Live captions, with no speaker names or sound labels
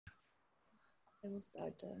I will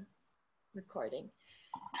start the recording.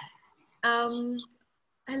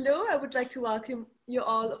 Hello, I would like to welcome you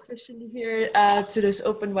all officially here to this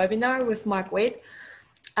open webinar with Mark Wade.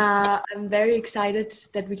 I'm very excited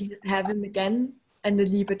that we can have him again in the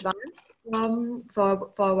Leap Advanced for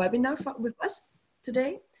a webinar with us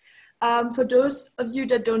today. For those of you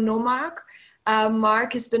that don't know Mark,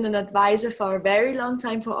 Mark has been an advisor for a very long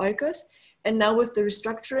time for oikos. And now with the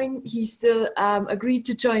restructuring, he still agreed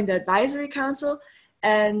to join the advisory council.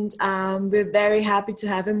 And we're very happy to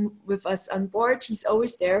have him with us on board. He's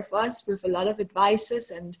always there for us with a lot of advices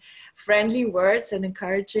and friendly words and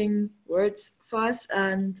encouraging words for us.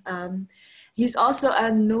 And he's also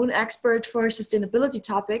a known expert for sustainability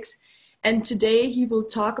topics. And today he will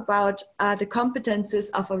talk about the competences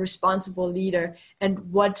of a responsible leader and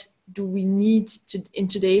what do we need to, in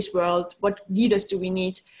today's world, what leaders do we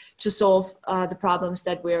need to solve the problems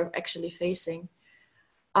that we're actually facing.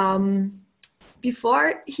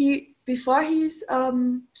 Before he's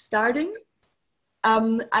starting,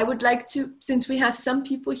 I would like to, since we have some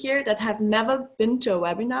people here that have never been to a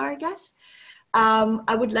webinar, I guess,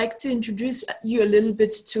 I would like to introduce you a little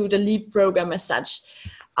bit to the LEAP program as such.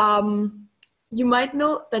 You might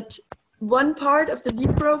know that one part of the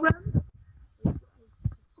LEAP program,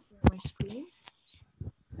 my screen,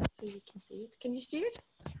 so you can see it. Can you see it?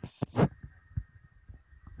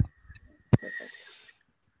 Perfect.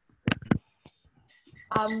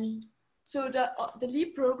 So the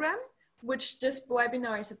LEAP program, which this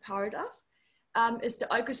webinar is a part of, is the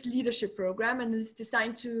oikos leadership program, and it's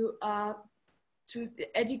designed to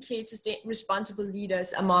educate responsible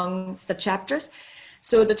leaders amongst the chapters.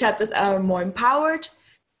 So the chapters are more empowered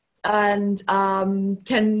and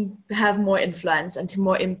can have more influence and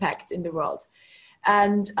more impact in the world.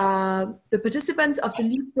 And the participants of the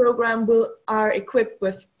LEAP program are equipped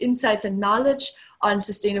with insights and knowledge on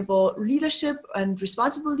sustainable leadership and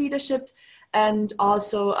responsible leadership, and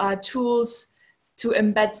also tools to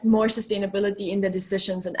embed more sustainability in their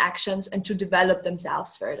decisions and actions and to develop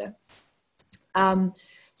themselves further.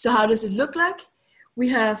 So how does it look like? We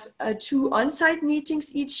have 2 on-site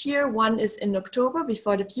meetings each year. One is in October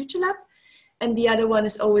before the Future Lab, and the other one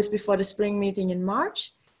is always before the spring meeting in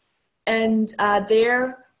March. And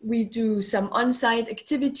there we do some on-site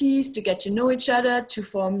activities to get to know each other, to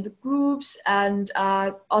form the groups, and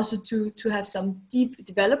also to have some deep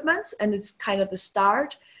developments. And it's kind of the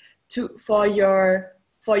start for your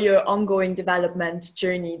ongoing development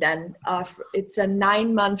journey. Then it's a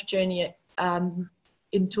 9-month journey in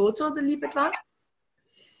total, the LEAP Advanced.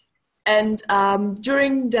 And so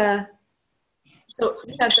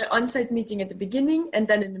we have the on-site meeting at the beginning, and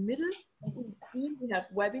then in the middle, in between, we have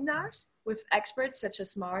webinars with experts such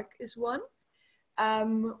as Mark is one,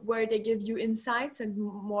 where they give you insights and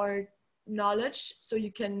more knowledge so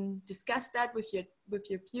you can discuss that with your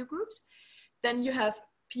peer groups. Then you have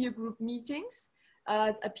peer group meetings.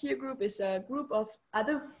 A peer group is a group of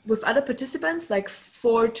other participants, like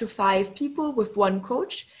 4 to 5 people with one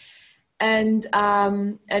coach. And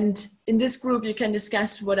in this group, you can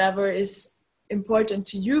discuss whatever is important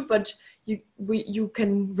to you, but you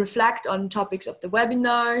can reflect on topics of the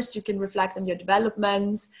webinars, you can reflect on your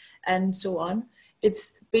developments and so on.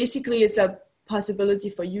 It's a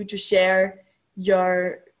possibility for you to share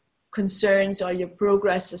your concerns or your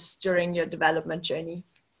progresses during your development journey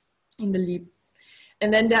in the LEAP.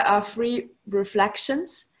 And then there are 3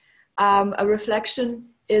 reflections. A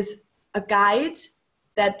reflection is a guide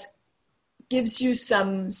that gives you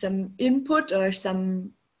some input or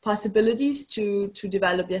some possibilities to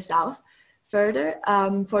develop yourself further.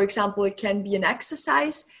 For example, it can be an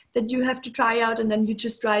exercise that you have to try out and then you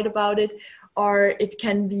just write about it, or it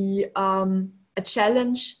can be a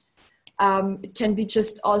challenge. It can be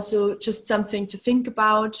just something to think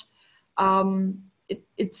about.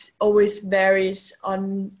 It always varies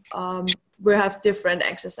on, we have different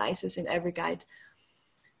exercises in every guide.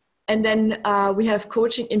 And then we have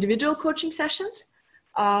individual coaching sessions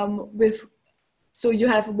so you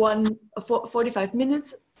have 45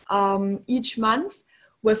 minutes each month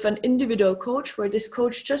with an individual coach, where this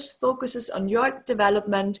coach just focuses on your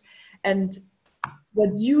development and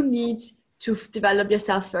what you need to develop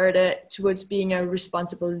yourself further towards being a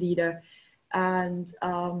responsible leader. And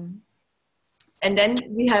then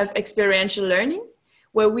we have experiential learning,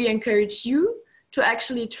 where we encourage you to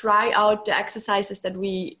actually try out the exercises that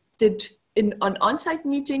we did on-site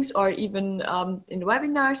meetings or even in the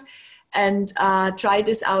webinars, and try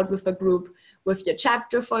this out with a group, with your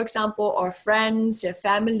chapter, for example, or friends, your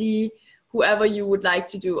family, whoever you would like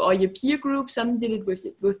to do, or your peer group. Some did it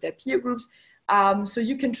with their peer groups. So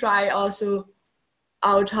you can try also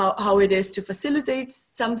out how it is to facilitate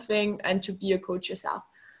something and to be a coach yourself.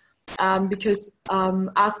 Because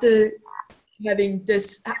after having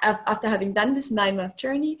done this 9-month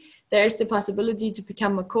journey, there is the possibility to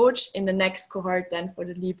become a coach in the next cohort then for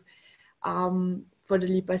the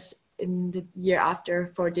LEAPers in the year after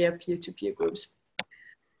for their peer-to-peer groups.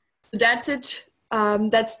 So that's it.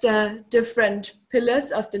 That's the different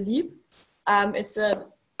pillars of the LEAP. It's an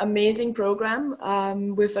amazing program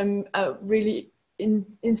with a really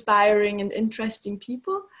inspiring and interesting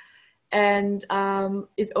people. And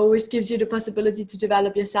it always gives you the possibility to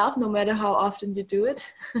develop yourself, no matter how often you do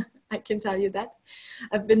it. I can tell you that.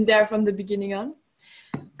 I've been there from the beginning on.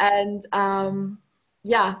 And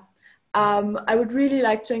I would really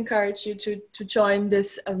like to encourage you to join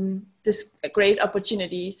this this great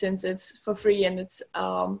opportunity, since it's for free and it's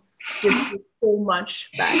gives you so much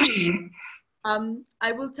back.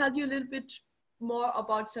 I will tell you a little bit more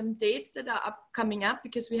about some dates that are coming up,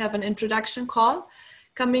 because we have an introduction call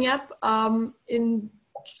coming up in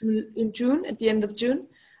June, at the end of June,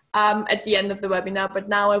 at the end of the webinar. But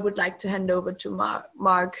now I would like to hand over to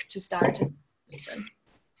Mark to start his presentation.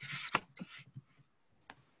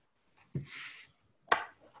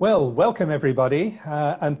 Well, welcome everybody,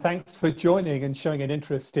 and thanks for joining and showing an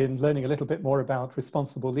interest in learning a little bit more about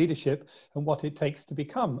responsible leadership and what it takes to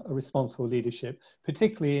become a responsible leadership,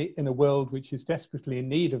 particularly in a world which is desperately in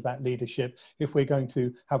need of that leadership if we're going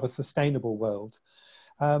to have a sustainable world.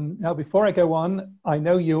 Now, before I go on, I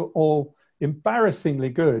know you're all embarrassingly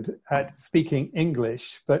good at speaking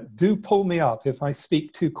English, but do pull me up if I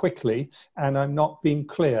speak too quickly and I'm not being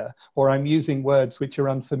clear, or I'm using words which are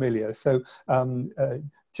unfamiliar. So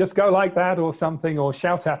just go like that or something, or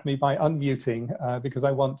shout at me by unmuting, because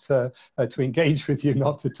I want to engage with you,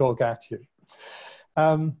 not to talk at you.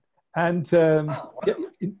 In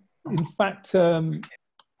fact, can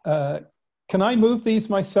I move these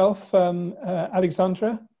myself,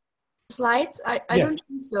 Alexandra? Slides? I Yes. don't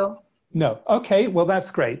think so. No. Okay, well,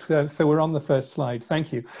 that's great. So we're on the first slide.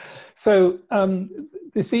 Thank you. So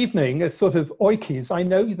this evening, as sort of oikos, I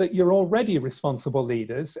know that you're already responsible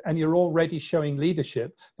leaders and you're already showing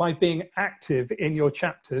leadership by being active in your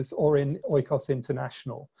chapters or in Oikos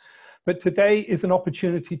International. But today is an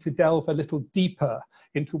opportunity to delve a little deeper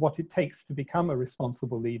into what it takes to become a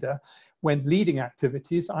responsible leader when leading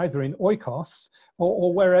activities, either in Oikos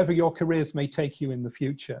or wherever your careers may take you in the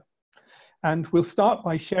future. And we'll start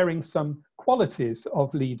by sharing some qualities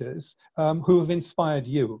of leaders who have inspired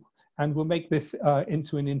you. And we'll make this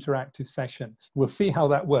into an interactive session. We'll see how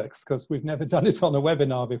that works, because we've never done it on a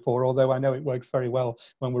webinar before, although I know it works very well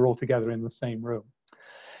when we're all together in the same room.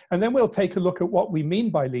 And then we'll take a look at what we mean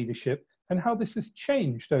by leadership and how this has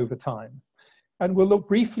changed over time. And we'll look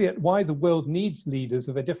briefly at why the world needs leaders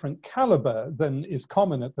of a different caliber than is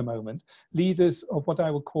common at the moment, leaders of what I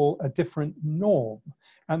would call a different norm,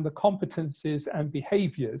 and the competencies and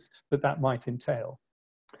behaviors that that might entail.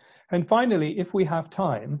 And finally, if we have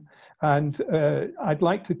time, and I'd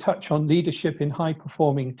like to touch on leadership in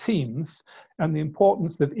high-performing teams and the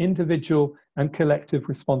importance of individual and collective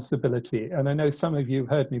responsibility. And I know some of you have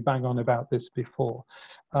heard me bang on about this before,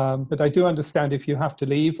 but I do understand if you have to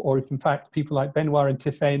leave, or if in fact people like Benoit and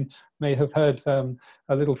Tiffaine may have heard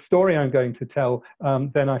a little story I'm going to tell,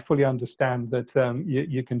 then I fully understand that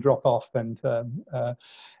you can drop off. And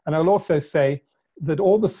I'll also say that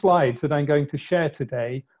all the slides that I'm going to share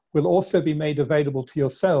today will also be made available to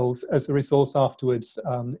yourselves as a resource afterwards,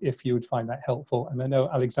 if you would find that helpful. And I know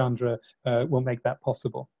Alexandra will make that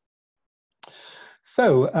possible.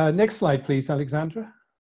 So next slide, please, Alexandra.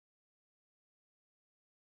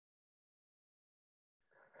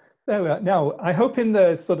 There we are. Now, I hope in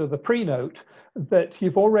the sort of the pre-note that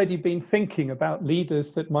you've already been thinking about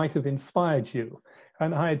leaders that might have inspired you.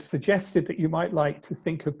 And I had suggested that you might like to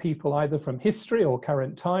think of people either from history or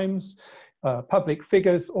current times, public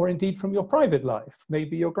figures, or indeed from your private life,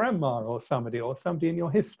 maybe your grandma or somebody in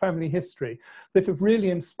your family history that have really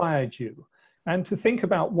inspired you, and to think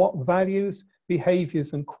about what values,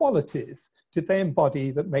 behaviors, and qualities did they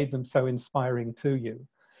embody that made them so inspiring to you.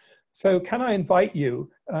 So can I invite you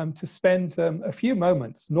to spend a few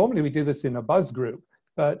moments? Normally we do this in a buzz group,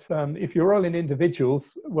 but if you're all in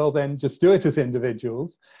individuals, well then just do it as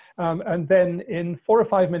individuals. And then in 4 or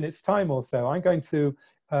 5 minutes time or so, I'm going to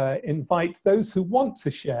invite those who want to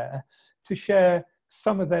share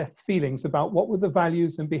some of their feelings about what were the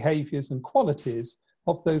values and behaviors and qualities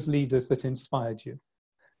of those leaders that inspired you.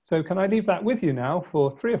 So can I leave that with you now for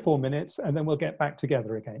 3 or 4 minutes, and then we'll get back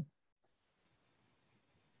together again.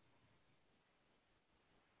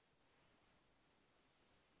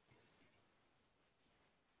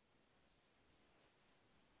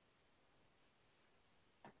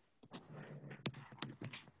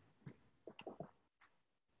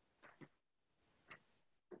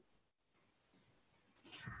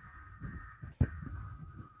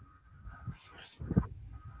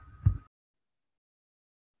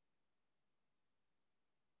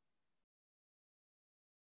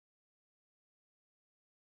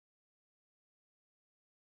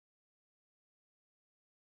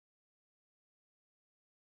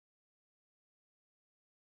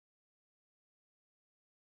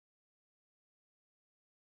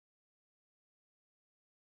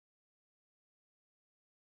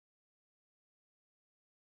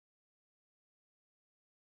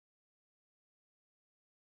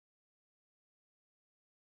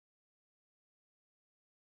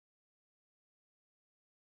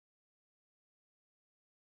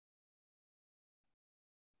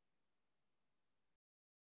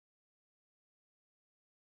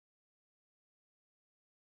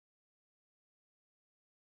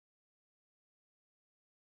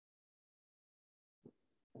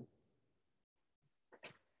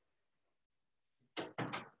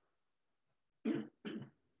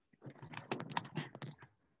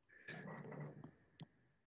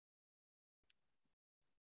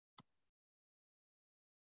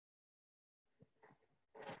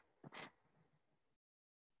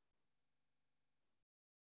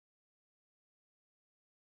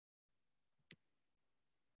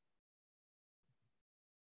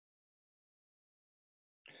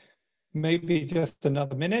 maybe just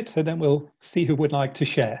another minute, and then we'll see who would like to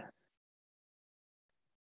share.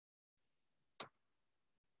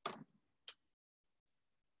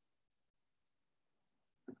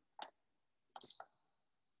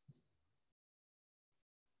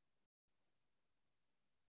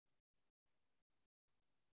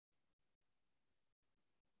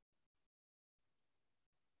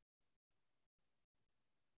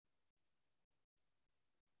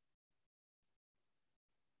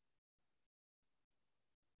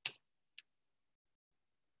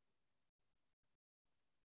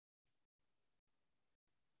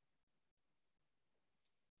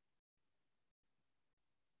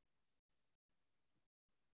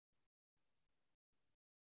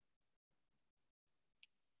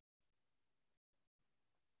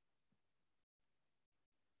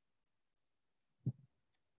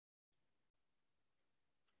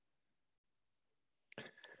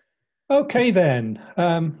 Okay, then.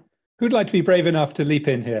 Who'd like to be brave enough to leap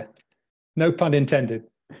in here? No pun intended.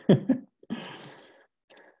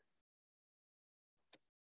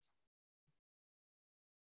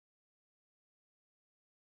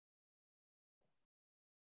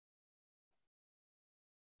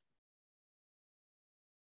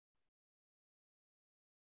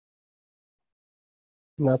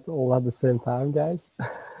 Not all at the same time, guys.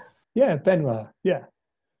 Yeah, Benoit. Yeah.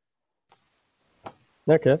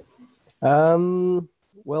 Okay.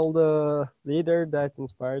 Well, the leader that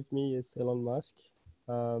inspired me is Elon Musk,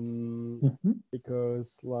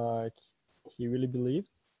 because like he really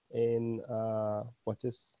believed in what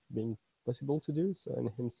is being possible to do, so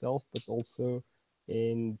in himself, but also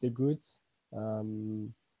in the goods,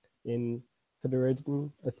 in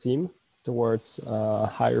federating a team towards a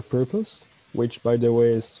higher purpose, which, by the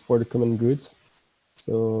way, is for the common goods.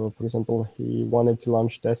 So, for example, he wanted to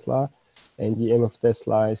launch Tesla, and the aim of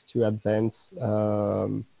Tesla is to advance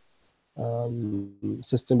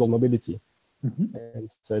sustainable mobility. And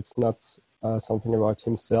so it's not something about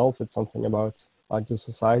himself, it's something about like the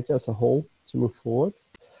society as a whole to move forward.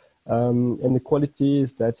 And the quality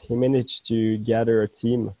is that he managed to gather a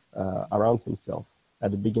team around himself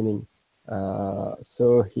at the beginning.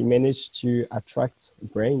 So he managed to attract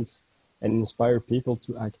brains and inspire people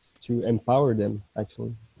to act, to empower them,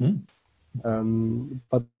 actually.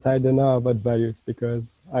 But I don't know about values,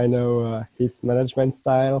 because I know his management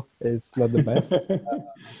style is not the best.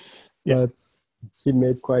 Yeah. But he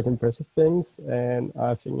made quite impressive things, and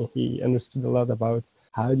I think he understood a lot about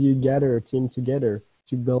how do you gather a team together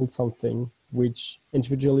to build something which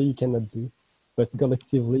individually you cannot do, but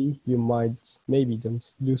collectively you might maybe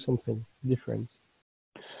do something different.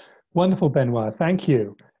 Wonderful, Benoit. Thank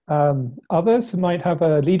you. Others might have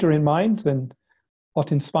a leader in mind and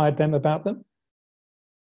what inspired them about them?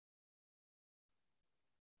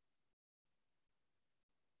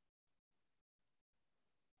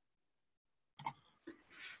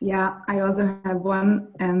 Yeah, I also have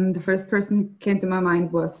one. The first person who came to my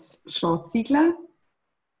mind was Short Ziegler,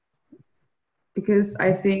 because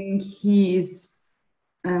I think he is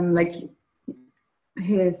like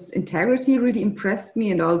his integrity really impressed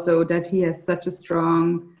me, and also that he has such a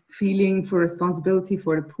strong feeling for responsibility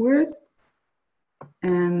for the poorest,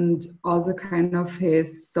 and also kind of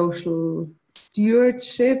his social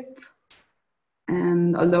stewardship.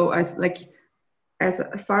 And although I like, as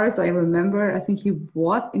far as I remember, I think he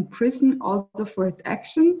was in prison also for his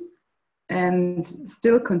actions, and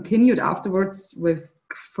still continued afterwards with,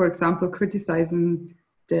 for example, criticizing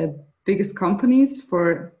the biggest companies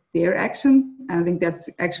for their actions. And I think that's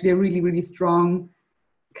actually a really, really strong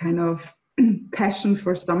kind of passion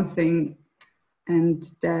for something, and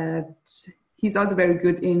that he's also very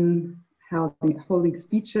good in holding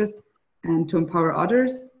speeches and to empower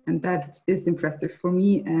others. And that is impressive for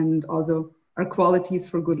me, and also are qualities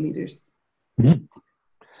for good leaders.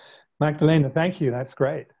 Magdalena, thank you. That's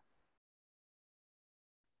great.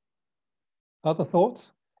 Other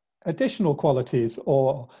thoughts? Additional qualities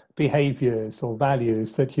or behaviors or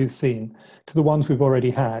values that you've seen to the ones we've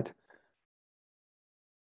already had?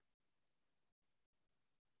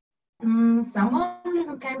 Someone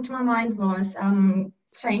who came to my mind was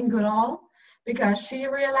Jane Goodall, because she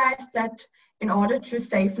realized that in order to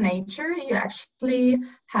save nature, you actually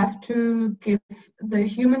have to give the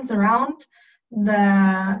humans around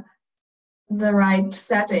the right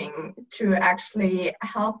setting to actually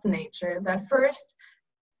help nature. That first,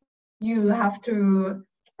 you have to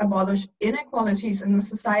abolish inequalities in the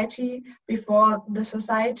society before the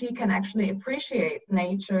society can actually appreciate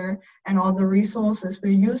nature and all the resources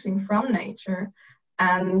we're using from nature.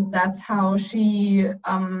 And that's how she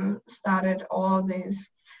started all these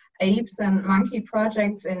apes and monkey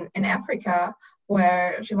projects in Africa,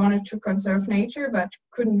 where she wanted to conserve nature but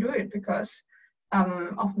couldn't do it because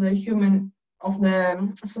of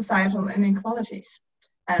the societal inequalities.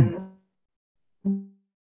 And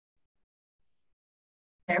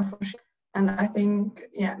therefore, and I think,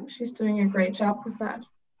 yeah, she's doing a great job with that.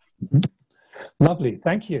 Lovely,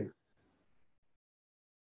 thank you.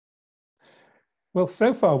 Well,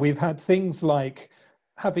 so far we've had things like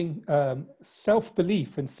having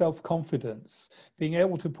self-belief and self-confidence, being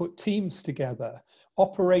able to put teams together,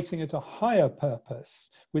 operating at a higher purpose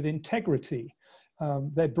with integrity.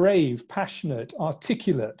 They're brave, passionate,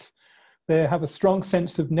 articulate. They have a strong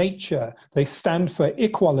sense of nature. They stand for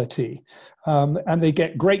equality. And they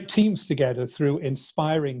get great teams together through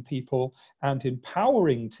inspiring people and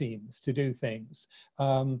empowering teams to do things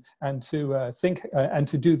and to think and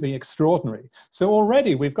to do the extraordinary. So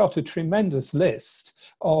already we've got a tremendous list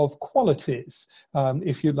of qualities,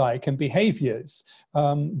 if you like, and behaviors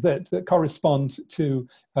that correspond to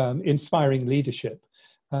inspiring leadership.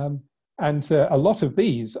 And a lot of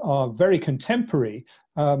these are very contemporary,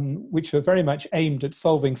 which are very much aimed at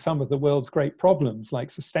solving some of the world's great problems,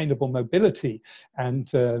 like sustainable mobility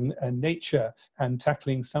and nature, and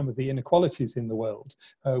tackling some of the inequalities in the world,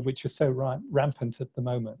 which are so rampant at the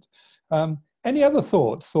moment. Any other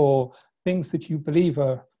thoughts or things that you believe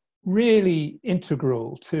are really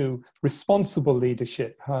integral to responsible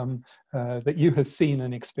leadership that you have seen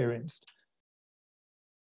and experienced?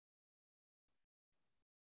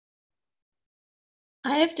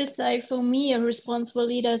 I have to say, for me, a responsible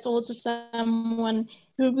leader is also someone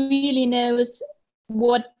who really knows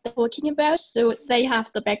what they're talking about. So they have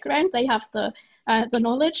the background, they have the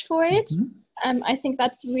knowledge for it. Mm-hmm. I think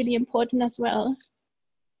that's really important as well.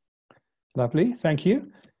 Lovely, thank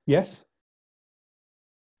you. Yes?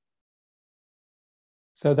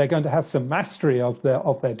 So they're going to have some mastery of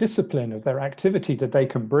their discipline, of their activity that they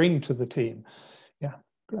can bring to the team. Yeah,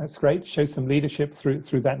 that's great. Show some leadership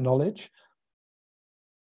through that knowledge.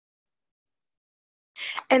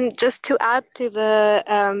 And just to add to the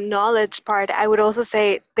knowledge part, I would also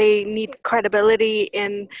say they need credibility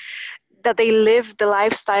in that they live the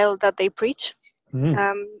lifestyle that they preach,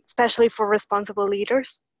 especially for responsible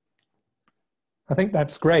leaders. I think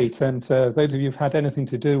that's great. And those of you who've had anything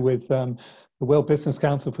to do with the World Business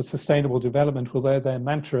Council for Sustainable Development will know their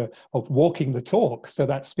mantra of walking the talk. So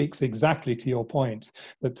that speaks exactly to your point,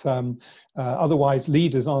 that otherwise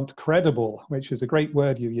leaders aren't credible, which is a great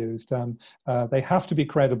word you used. They have to be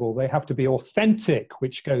credible. They have to be authentic,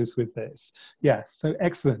 which goes with this. Yeah, so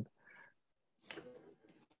excellent.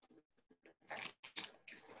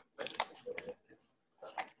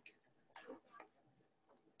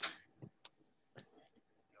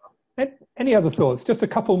 Any other thoughts? Just a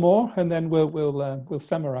couple more, and then we'll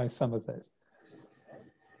summarize some of this.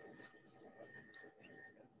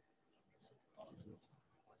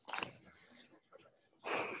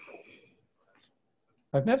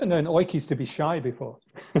 I've never known oikos to be shy before.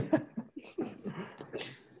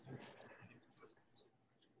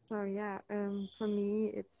 So yeah, for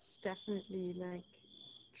me, it's definitely like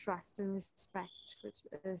trust and respect, which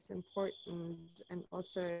is important, and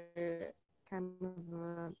also kind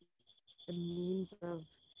of a means of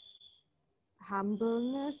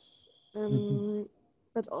humbleness,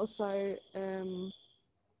 but also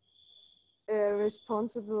a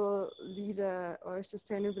responsible leader or a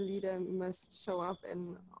sustainable leader must show up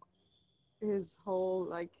in his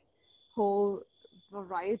whole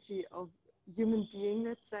variety of human being,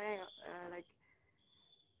 let's say.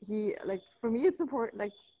 For me, it's important.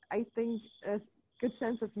 Like, I think a good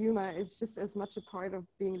sense of humor is just as much a part of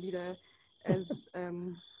being a leader as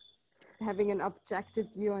having an objective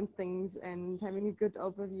view on things and having a good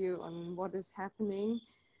overview on what is happening,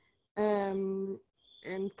 and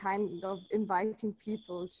kind of inviting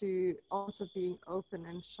people to also being open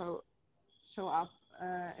and show up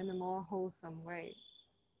in a more wholesome way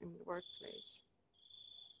in the workplace.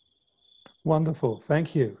 Wonderful,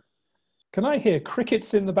 thank you. Can I hear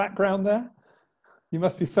crickets in the background there? You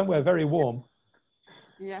must be somewhere very warm.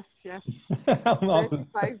 Yes.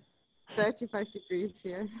 35 degrees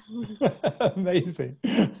here. Amazing.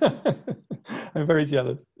 I'm very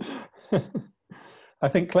jealous. I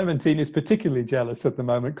think Clementine is particularly jealous at the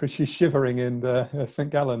moment because she's shivering in St.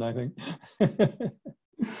 Gallen, I think.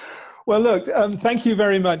 Well, look, thank you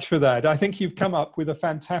very much for that. I think you've come up with a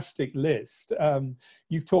fantastic list.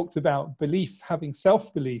 You've talked about belief, having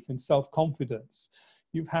self-belief and self-confidence.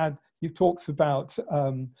 You've talked about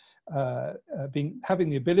having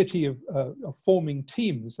the ability of forming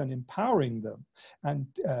teams and empowering them and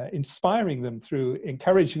inspiring them through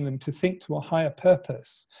encouraging them to think to a higher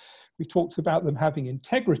purpose, We've talked about them having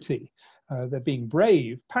integrity. They're being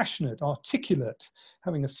brave, passionate, articulate,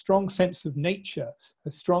 having a strong sense of nature, a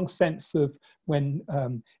strong sense of when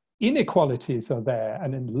inequalities are there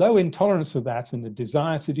and a low intolerance of that and a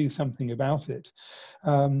desire to do something about it.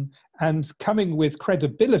 And coming with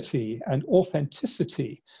credibility and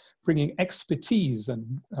authenticity, bringing expertise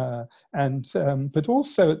but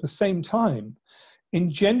also at the same time,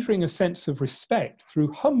 engendering a sense of respect through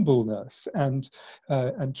humbleness and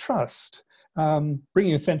trust,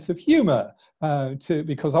 bringing a sense of humor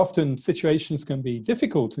because often situations can be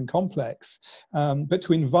difficult and complex, but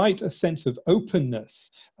to invite a sense of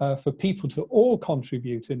openness for people to all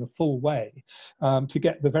contribute in a full way to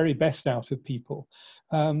get the very best out of people.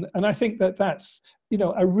 And I think that that's, you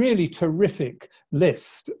know, a really terrific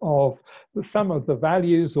list of some of the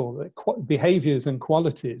values or the behaviors and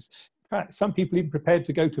qualities. In fact, some people even prepared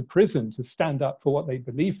to go to prison to stand up for what they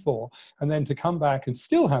believe for, and then to come back and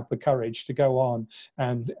still have the courage to go on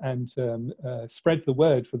and spread the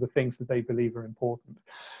word for the things that they believe are important.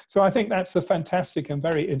 So I think that's a fantastic and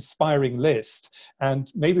very inspiring list,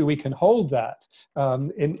 and maybe we can hold that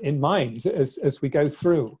in mind as we go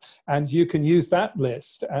through, and you can use that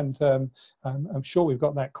list, and I'm sure we've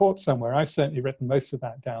got that caught somewhere. I've certainly written most of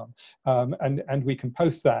that down, and we can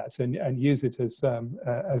post that and use it as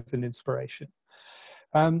an inspiration.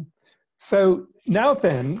 So now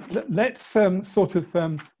then, let's sort of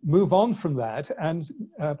move on from that and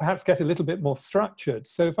perhaps get a little bit more structured.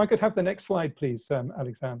 So if I could have the next slide, please,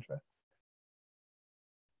 Alexandra.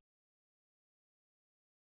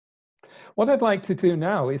 What I'd like to do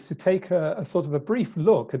now is to take a sort of a brief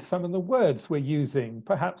look at some of the words we're using,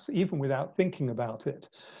 perhaps even without thinking about it.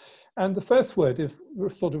 And the first word is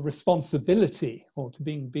sort of responsibility, or to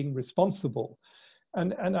being responsible.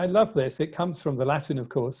 And I love this. It comes from the Latin, of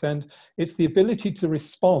course, and it's the ability to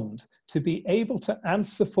respond, to be able to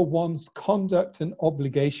answer for one's conduct and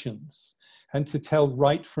obligations, and to tell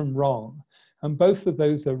right from wrong. And both of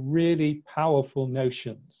those are really powerful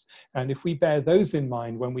notions. And if we bear those in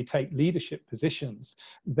mind when we take leadership positions,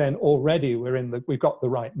 then already we've got the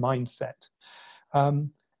right mindset.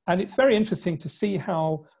 And it's very interesting to see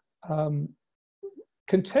how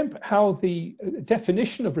the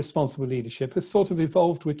definition of responsible leadership has sort of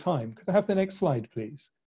evolved with time. Could I have the next slide,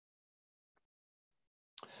 please?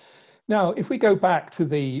 Now, if we go back to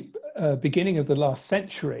the beginning of the last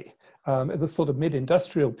century, the sort of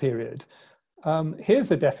mid-industrial period,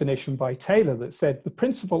 here's a definition by Taylor that said, the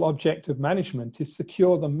principal object of management is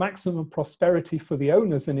secure the maximum prosperity for the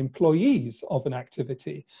owners and employees of an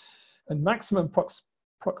activity. And maximum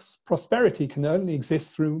prosperity can only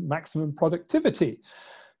exist through maximum productivity.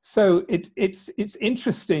 So it's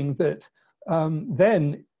interesting that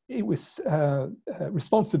then it was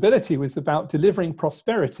responsibility was about delivering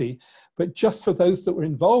prosperity, but just for those that were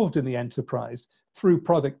involved in the enterprise through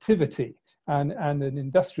productivity. And an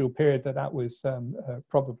industrial period that was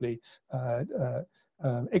probably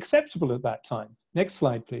acceptable at that time. Next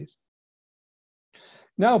slide, please.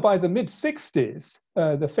 Now, by the mid-60s,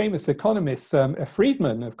 the famous economist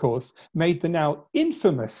Friedman, of course, made the now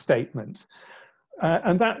infamous statement,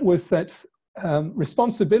 and that was that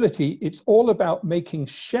responsibility, it's all about making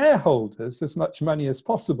shareholders as much money as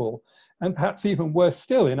possible, and perhaps even worse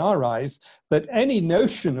still in our eyes, that any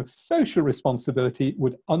notion of social responsibility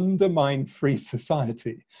would undermine free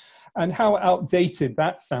society. And how outdated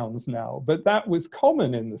that sounds now, but that was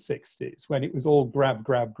common in the 60s when it was all grab,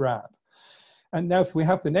 grab, grab. And now if we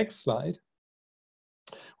have the next slide.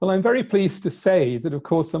 Well, I'm very pleased to say that, of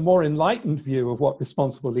course, a more enlightened view of what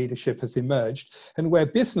responsible leadership has emerged, and where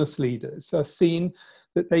business leaders are seen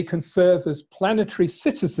that they can serve as planetary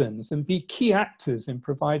citizens and be key actors in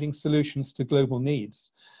providing solutions to global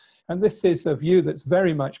needs. And this is a view that's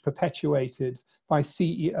very much perpetuated by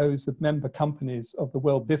CEOs of member companies of the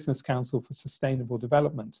World Business Council for Sustainable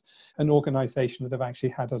Development, an organization that I've actually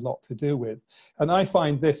had a lot to do with. And I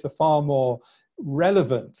find this a far more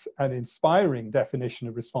relevant and inspiring definition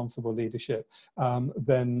of responsible leadership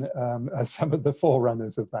than some of the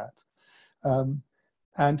forerunners of that. And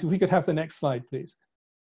if we could have the next slide, please.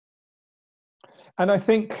 And I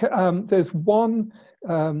think there's one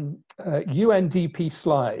UNDP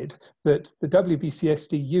slide that the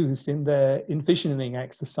WBCSD used in their envisioning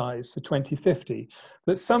exercise for 2050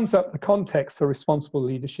 that sums up the context for responsible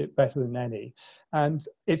leadership better than any. And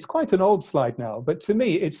it's quite an old slide now, but to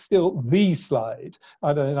me, it's still the slide,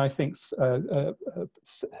 and I think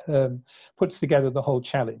puts together the whole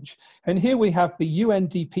challenge. And here we have the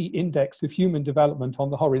UNDP Index of Human Development on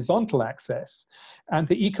the horizontal axis and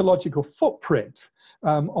the ecological footprint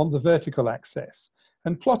on the vertical axis.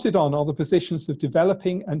 And plotted on are the positions of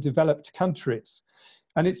developing and developed countries.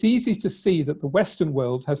 And it's easy to see that the Western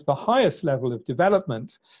world has the highest level of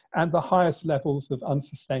development and the highest levels of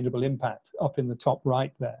unsustainable impact up in the top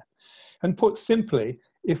right there. And put simply,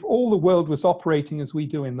 if all the world was operating as we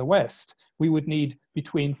do in the West, we would need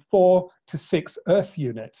between 4 to 6 Earth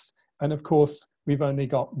units. And of course, we've only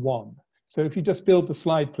got 1. So if you just build the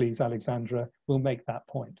slide, please, Alexandra, we'll make that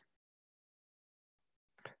point.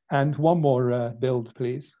 And one more build,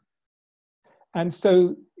 please. And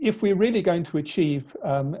so if we're really going to achieve,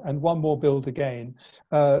 and one more build again,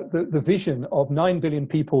 the vision of 9 billion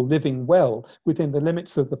people living well within the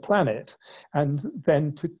limits of the planet, and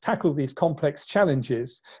then to tackle these complex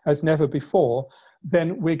challenges as never before,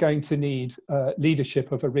 then we're going to need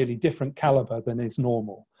leadership of a really different caliber than is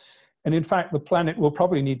normal. And in fact, the planet will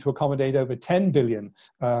probably need to accommodate over 10 billion,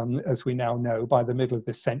 as we now know, by the middle of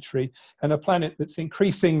this century, and a planet that's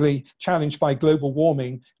increasingly challenged by global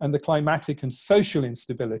warming and the climatic and social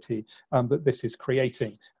instability that this is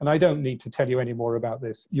creating. And I don't need to tell you any more about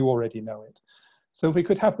this, you already know it. So if we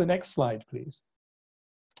could have the next slide, please.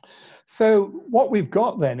 So what we've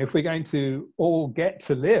got then, if we're going to all get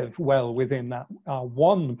to live well within that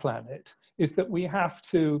one planet, is that we have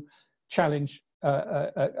to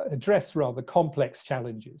address rather complex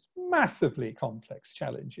challenges, massively complex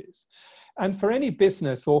challenges. And for any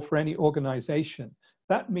business or for any organization,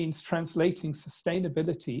 that means translating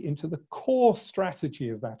sustainability into the core strategy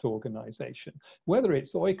of that organization, whether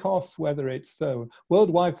it's oikos, whether it's World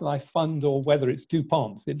Wildlife Fund, or whether it's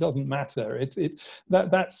DuPont, it doesn't matter.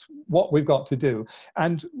 That's what we've got to do.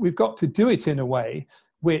 And we've got to do it in a way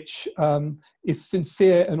which is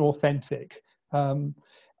sincere and authentic.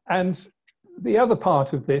 And the other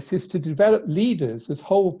part of this is to develop leaders as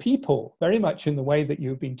whole people, very much in the way that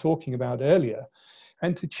you've been talking about earlier,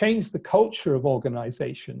 and to change the culture of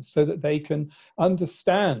organizations so that they can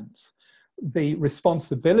understand the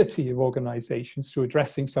responsibility of organizations to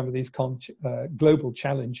addressing some of these global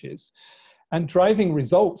challenges, and driving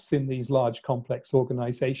results in these large complex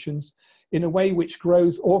organizations in a way which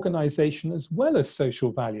grows organization as well as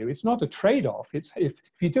social value. It's not a trade-off. It's if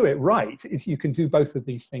you do it right, you can do both of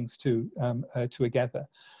these things together.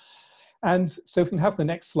 And so if we can have the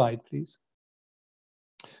next slide, please.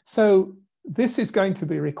 So this is going to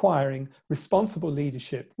be requiring responsible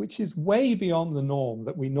leadership, which is way beyond the norm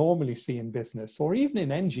that we normally see in business or even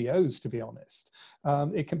in NGOs, to be honest.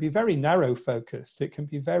 It can be very narrow focused. It can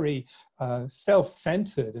be very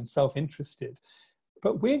self-centered and self-interested.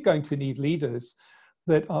 But we're going to need leaders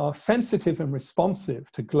that are sensitive and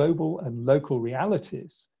responsive to global and local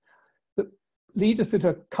realities. Leaders that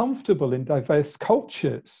are comfortable in diverse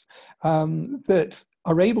cultures, that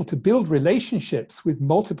are able to build relationships with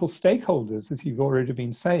multiple stakeholders, as you've already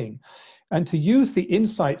been saying, and to use the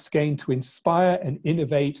insights gained to inspire and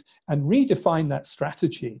innovate and redefine that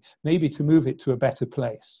strategy, maybe to move it to a better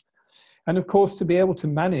place. And of course, to be able to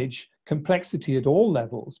manage complexity at all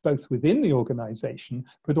levels, both within the organization,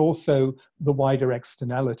 but also the wider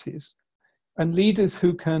externalities. And leaders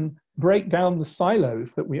who can break down the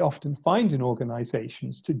silos that we often find in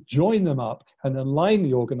organizations to join them up and align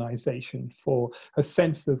the organization for a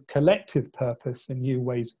sense of collective purpose and new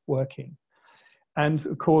ways of working. And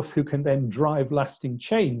of course, who can then drive lasting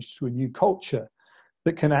change to a new culture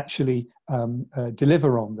that can actually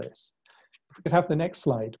deliver on this. If we could have the next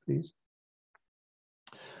slide, please.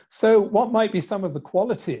 So what might be some of the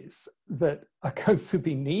qualities that are going to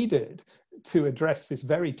be needed to address this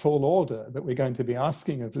very tall order that we're going to be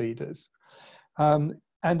asking of leaders? And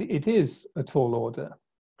it is a tall order.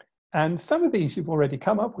 And some of these you've already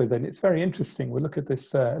come up with, and it's very interesting. We'll look at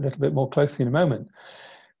this a little bit more closely in a moment.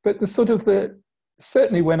 But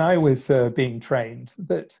certainly when I was being trained,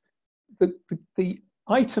 that the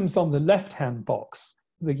items on the left-hand box,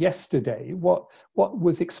 the yesterday, what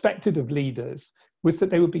was expected of leaders was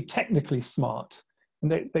that they would be technically smart,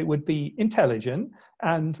 and they would be intelligent,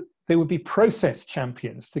 and they would be process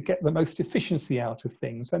champions to get the most efficiency out of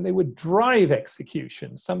things, and they would drive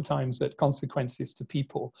execution, sometimes at consequences to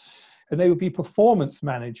people, and they would be performance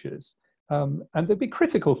managers, and they'd be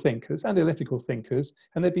critical thinkers, analytical thinkers,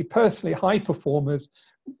 and they'd be personally high performers,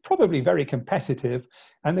 probably very competitive,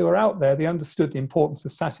 and they were out there, they understood the importance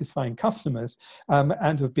of satisfying customers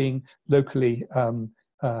and of being locally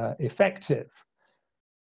effective.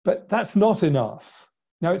 But that's not enough.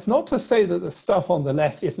 Now, it's not to say that the stuff on the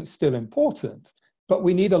left isn't still important, but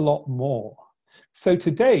we need a lot more. So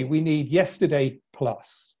today we need yesterday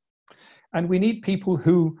plus. And we need people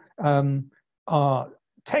who are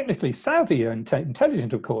technically savvy and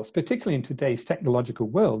intelligent, of course, particularly in today's technological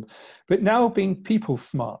world, but now being people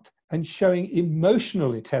smart and showing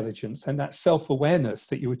emotional intelligence and that self-awareness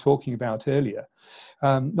that you were talking about earlier,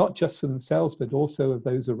 not just for themselves, but also of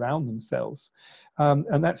those around themselves.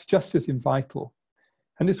 And that's just as vital.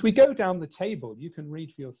 And as we go down the table, you can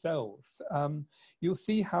read for yourselves, you'll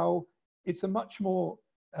see how it's a much more,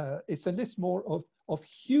 it's a list more of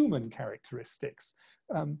human characteristics.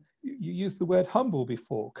 You used the word humble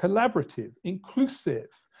before, collaborative, inclusive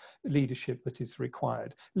leadership that is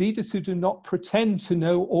required. Leaders who do not pretend to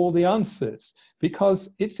know all the answers,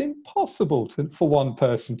 because it's impossible for one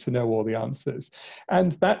person to know all the answers.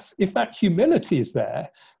 And that's, if that humility is there,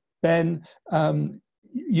 then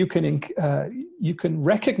you can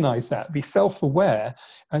recognize that, be self-aware,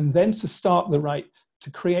 and then to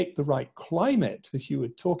create the right climate, as you were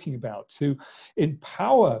talking about, to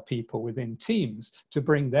empower people within teams to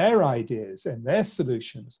bring their ideas and their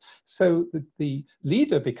solutions, so that the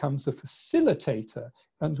leader becomes a facilitator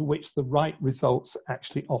under which the right results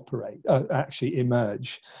actually actually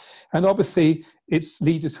emerge. And obviously, it's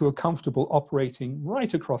leaders who are comfortable operating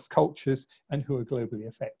right across cultures and who are globally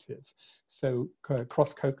effective. So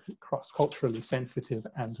cross-culturally sensitive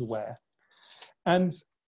and aware. And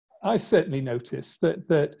I certainly noticed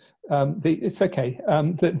that it's okay,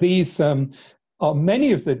 that these are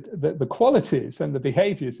many of the qualities and the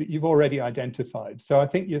behaviors that you've already identified. So I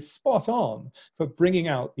think you're spot on for bringing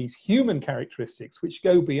out these human characteristics which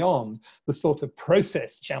go beyond the sort of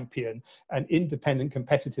process champion and independent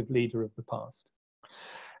competitive leader of the past.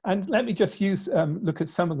 And let me just look at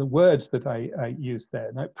some of the words that I used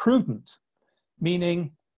there. Now, prudent,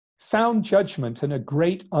 meaning sound judgment and a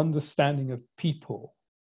great understanding of people.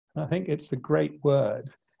 I think it's a great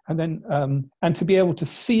word. And then, and to be able to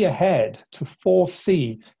see ahead, to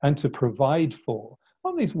foresee, and to provide for.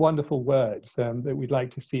 All these wonderful words that we'd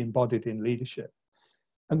like to see embodied in leadership.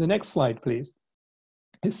 And the next slide, please,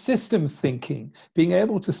 is systems thinking, being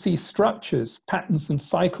able to see structures, patterns, and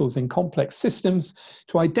cycles in complex systems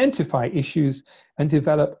to identify issues and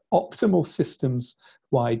develop optimal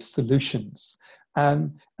systems-wide solutions.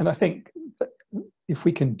 And I think that if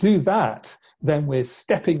we can do that, then we're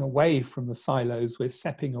stepping away from the silos, we're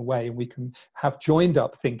stepping away, and we can have joined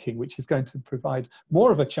up thinking, which is going to provide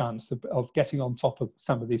more of a chance of getting on top of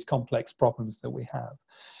some of these complex problems that we have.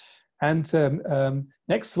 And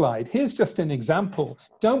next slide, here's just an example.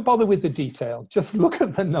 Don't bother with the detail, just look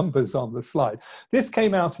at the numbers on the slide. This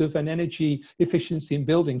came out of an energy efficiency in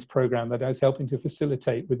buildings program that I was helping to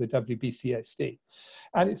facilitate with the WBCSD.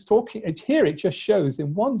 And it's talking, and here it just shows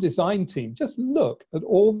in one design team, just look at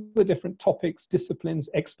all the different topics, disciplines,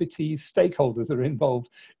 expertise, stakeholders that are involved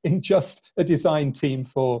in just a design team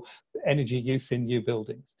for energy use in new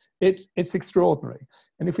buildings. It's extraordinary.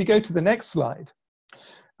 And if we go to the next slide,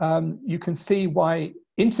 you can see why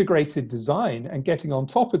integrated design and getting on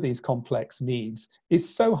top of these complex needs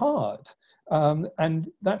is so hard.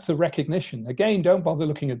 And that's a recognition. Again, don't bother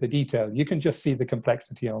looking at the detail. You can just see the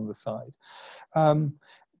complexity on the side.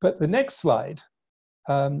 But the next slide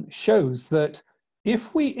shows that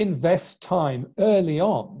if we invest time early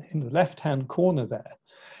on in the left-hand corner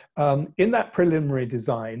there, in that preliminary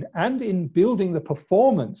design and in building the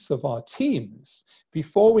performance of our teams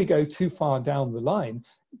before we go too far down the line,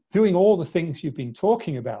 doing all the things you've been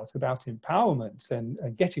talking about empowerment and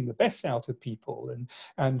getting the best out of people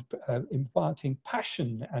and imparting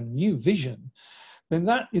passion and new vision, then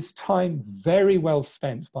that is time very well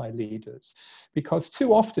spent by leaders, because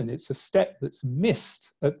too often it's a step that's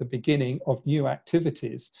missed at the beginning of new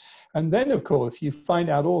activities. And then, of course, you find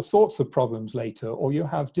out all sorts of problems later, or you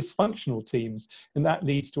have dysfunctional teams, and that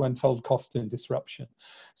leads to untold cost and disruption.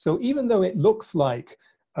 So even though it looks like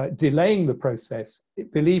delaying the process,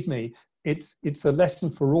 believe me, it's a lesson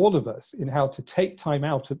for all of us in how to take time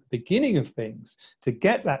out at the beginning of things to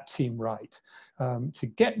get that team right, to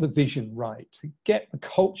get the vision right, to get the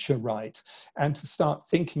culture right, and to start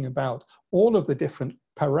thinking about all of the different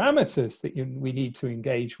parameters that we need to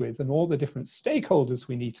engage with and all the different stakeholders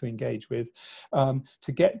we need to engage with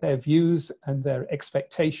to get their views and their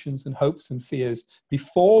expectations and hopes and fears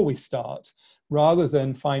before we start, rather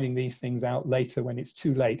than finding these things out later when it's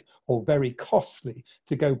too late or very costly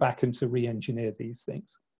to go back and to re-engineer these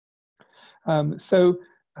things.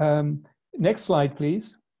 Next slide,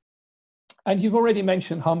 please. And you've already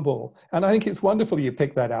mentioned humble, and I think it's wonderful you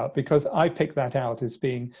picked that out, because I picked that out as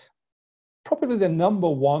being probably the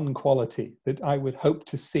 #1 quality that I would hope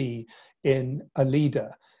to see in a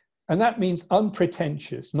leader. And that means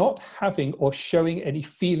unpretentious, not having or showing any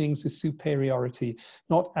feelings of superiority,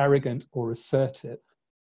 not arrogant or assertive.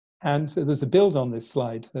 And so there's a build on this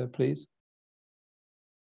slide there, please.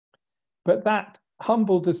 But that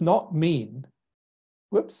humble does not mean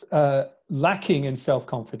lacking in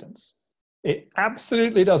self-confidence. It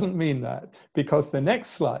absolutely doesn't mean that, because the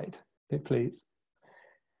next slide, please.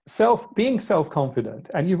 Being self-confident,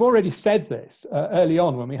 and you've already said this early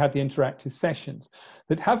on when we had the interactive sessions,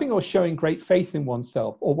 that having or showing great faith in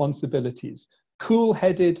oneself or one's abilities,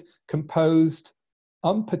 cool-headed, composed,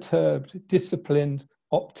 unperturbed, disciplined,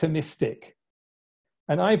 optimistic.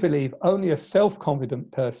 And I believe only a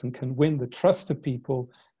self-confident person can win the trust of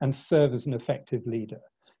people and serve as an effective leader.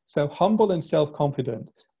 So humble and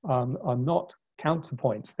self-confident are not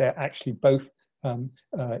counterpoints. They're actually both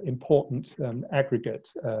important aggregate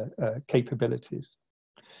capabilities.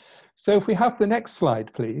 So if we have the next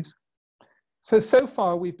slide, please. So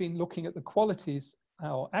far we've been looking at the qualities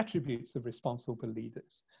or attributes of responsible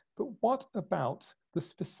leaders. But what about the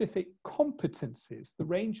specific competencies, the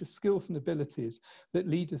range of skills and abilities that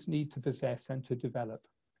leaders need to possess and to develop?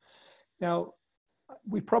 Now,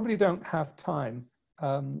 we probably don't have time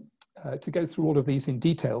to go through all of these in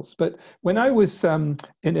details, but when I was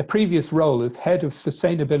in a previous role of head of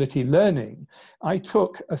sustainability learning, I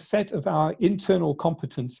took a set of our internal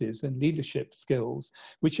competencies and leadership skills,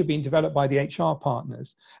 which have been developed by the HR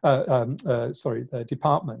partners, the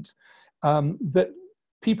department, that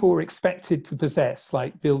people were expected to possess,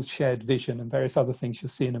 like build shared vision and various other things you'll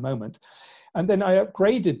see in a moment. And then I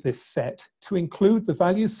upgraded this set to include the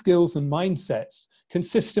values, skills, and mindsets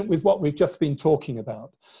consistent with what we've just been talking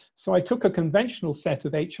about. So I took a conventional set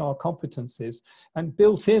of HR competencies and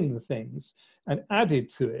built in the things and added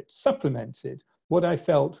to it, supplemented what I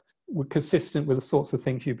felt were consistent with the sorts of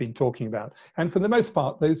things you've been talking about. And for the most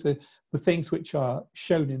part, those are the things which are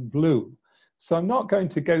shown in blue. So I'm not going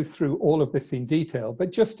to go through all of this in detail,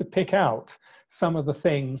 but just to pick out some of the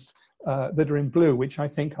things that are in blue, which I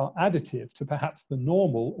think are additive to perhaps the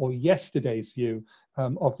normal or yesterday's view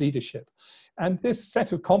of leadership. And this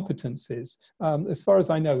set of competencies, as far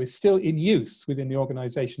as I know, is still in use within the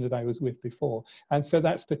organization that I was with before. And so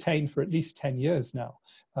that's pertained for at least 10 years now.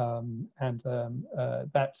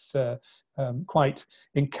 That's quite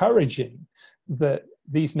encouraging that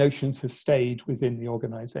these notions have stayed within the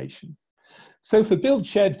organization. So for build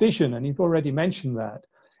shared vision, and you've already mentioned that,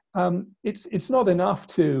 it's not enough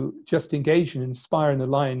to just engage and inspire and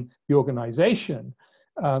align the organization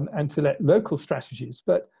and to let local strategies,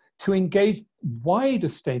 but to engage wider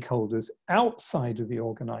stakeholders outside of the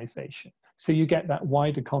organization. So you get that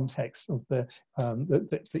wider context of that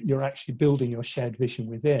you're actually building your shared vision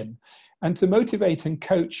within. And to motivate and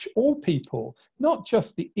coach all people, not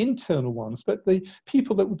just the internal ones, but the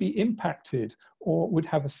people that would be impacted or would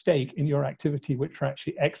have a stake in your activity, which are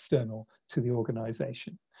actually external to the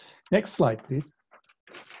organization. Next slide, please.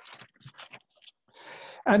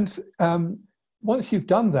 And once you've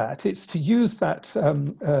done that, it's to use that,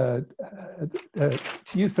 to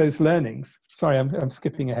use those learnings. Sorry, I'm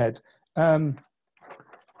skipping ahead. So,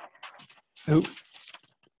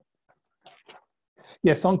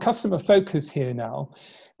 yes, on customer focus here now.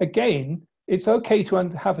 Again, it's okay to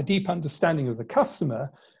have a deep understanding of the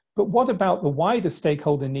customer, but what about the wider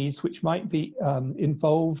stakeholder needs which might be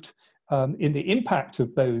involved in the impact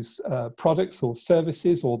of those products or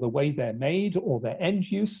services, or the way they're made, or their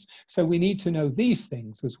end use? So we need to know these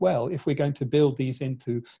things as well if we're going to build these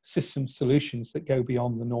into system solutions that go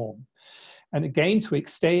beyond the norm. And again, to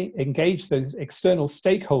engage those external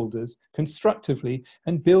stakeholders constructively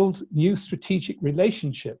and build new strategic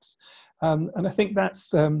relationships. And I think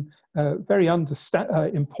that's very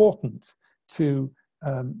important to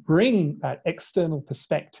bring that external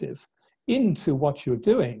perspective into what you're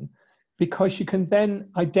doing, because you can then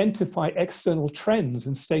identify external trends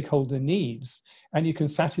and stakeholder needs, and you can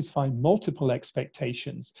satisfy multiple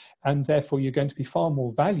expectations, and therefore you're going to be far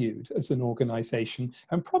more valued as an organization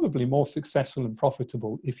and probably more successful and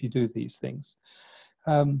profitable if you do these things.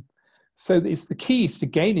 So it's the keys to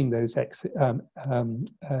gaining those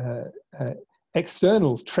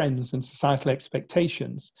external trends and societal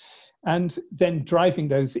expectations, and then driving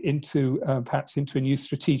those into perhaps into a new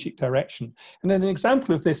strategic direction. And then an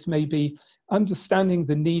example of this may be understanding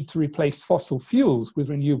the need to replace fossil fuels with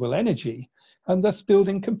renewable energy, and thus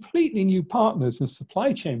building completely new partners and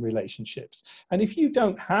supply chain relationships. And if you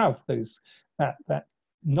don't have that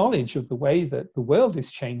knowledge of the way that the world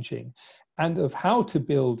is changing, and of how to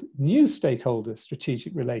build new stakeholder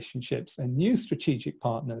strategic relationships and new strategic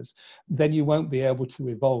partners, then you won't be able to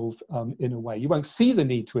evolve in a way. You won't see the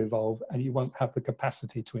need to evolve, and you won't have the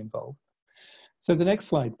capacity to evolve. So the next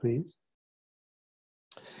slide, please.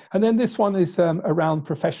 And then this one is around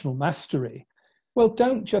professional mastery. Well,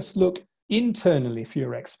 don't just look internally for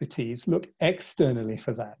your expertise, look externally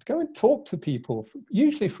for that. Go and talk to people,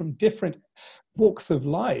 usually from different walks of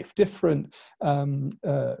life, different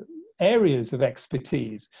areas of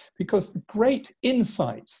expertise, because the great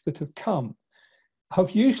insights that have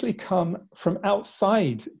usually come from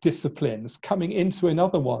outside disciplines, coming into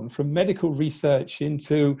another one, from medical research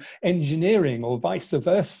into engineering or vice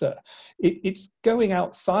versa. It's going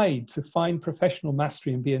outside to find professional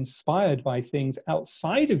mastery and be inspired by things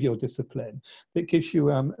outside of your discipline that gives you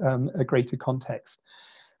a greater context.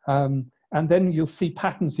 And then you'll see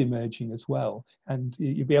patterns emerging as well. And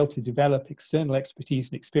you'll be able to develop external expertise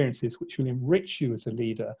and experiences which will enrich you as a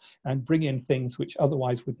leader and bring in things which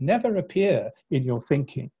otherwise would never appear in your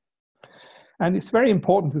thinking. And it's very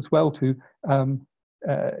important as well to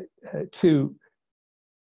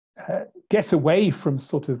get away from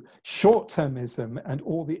sort of short-termism and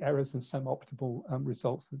all the errors and suboptimal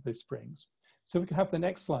results that this brings. So we can have the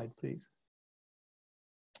next slide, please.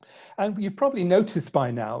 And you've probably noticed by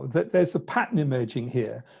now that there's a pattern emerging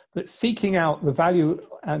here, that seeking out the value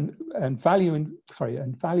and valuing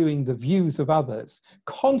the views of others,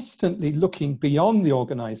 constantly looking beyond the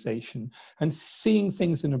organization and seeing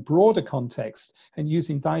things in a broader context and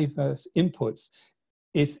using diverse inputs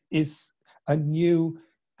is a new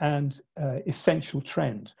and essential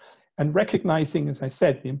trend. And recognizing, as I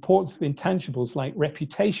said, the importance of intangibles like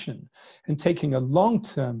reputation and taking a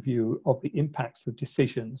long-term view of the impacts of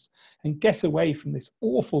decisions and get away from this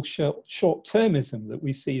awful short-termism that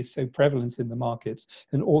we see is so prevalent in the markets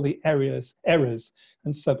and all the errors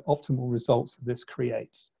and suboptimal results that this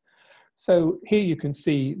creates. So here you can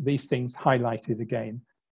see these things highlighted again.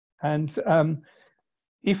 And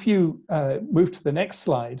if you move to the next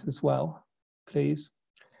slide as well, please.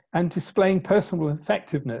 And displaying personal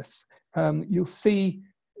effectiveness, you'll see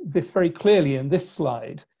this very clearly in this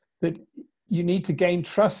slide, that you need to gain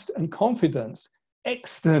trust and confidence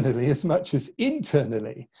externally as much as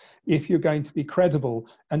internally if you're going to be credible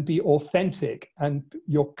and be authentic, and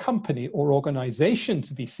your company or organization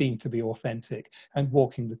to be seen to be authentic and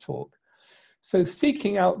walking the talk. So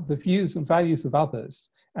seeking out the views and values of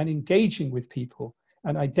others and engaging with people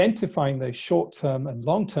and identifying those short-term and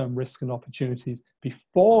long-term risks and opportunities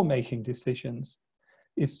before making decisions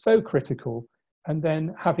is so critical. And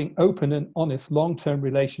then having open and honest long-term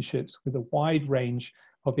relationships with a wide range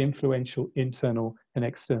of influential internal and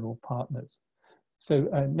external partners. So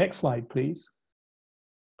next slide, please.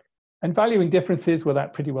 And valuing differences, well,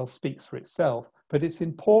 that pretty well speaks for itself, but it's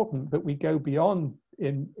important that we go beyond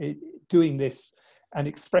in doing this and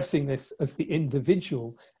expressing this as the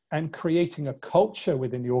individual and creating a culture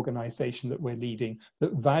within the organization that we're leading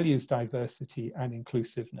that values diversity and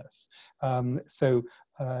inclusiveness. That's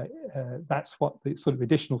what the sort of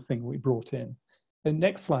additional thing we brought in. The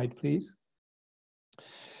next slide, please.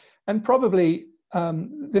 And probably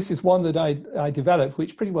this is one that I developed,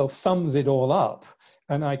 which pretty well sums it all up.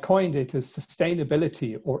 And I coined it as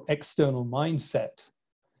sustainability or external mindset.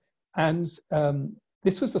 And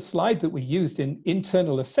this was a slide that we used in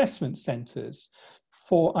internal assessment centers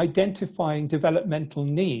for identifying developmental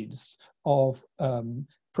needs of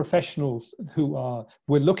professionals who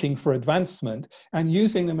were looking for advancement and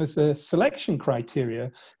using them as a selection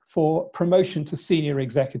criteria for promotion to senior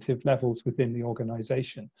executive levels within the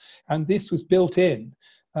organization. And this was built in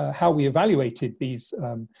how we evaluated these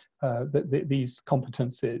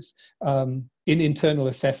competencies in internal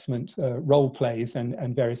assessment, role plays,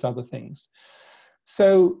 and various other things.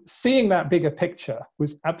 So seeing that bigger picture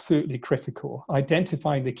was absolutely critical,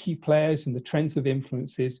 identifying the key players and the trends of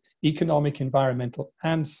influences, economic, environmental,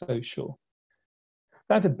 and social.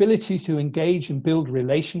 That ability to engage and build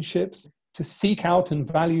relationships, to seek out and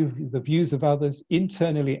value the views of others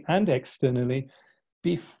internally and externally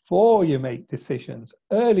before you make decisions,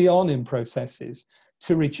 early on in processes,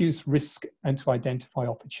 to reduce risk and to identify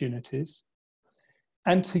opportunities.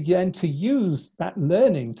 And to use that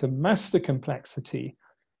learning to master complexity,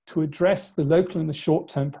 to address the local and the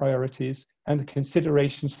short-term priorities and the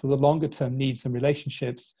considerations for the longer-term needs and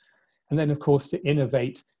relationships. And then, of course, to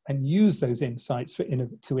innovate and use those insights to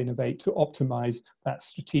innovate, to optimize that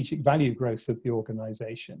strategic value growth of the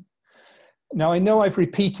organization. Now, I know I've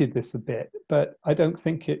repeated this a bit, but I don't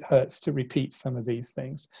think it hurts to repeat some of these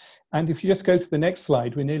things. And if you just go to the next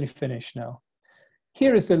slide, we're nearly finished now.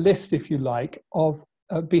 Here is a list, if you like, of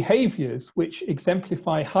behaviors which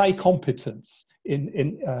exemplify high competence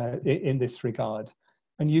in this regard.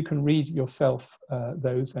 And you can read yourself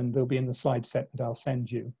those, and they'll be in the slide set that I'll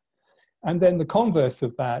send you. And then the converse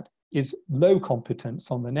of that is low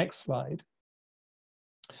competence on the next slide.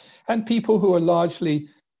 And people who are largely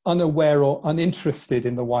unaware or uninterested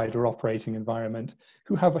in the wider operating environment,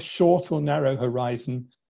 who have a short or narrow horizon,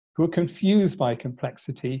 who are confused by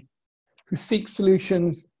complexity, who seek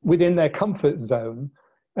solutions within their comfort zone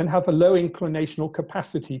and have a low inclinational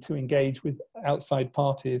capacity to engage with outside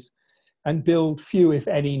parties and build few, if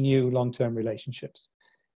any, new long-term relationships.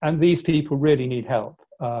 And these people really need help.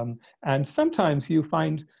 And sometimes you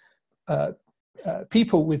find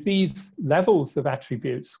people with these levels of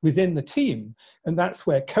attributes within the team, and that's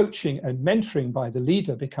where coaching and mentoring by the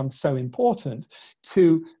leader becomes so important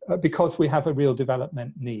because we have a real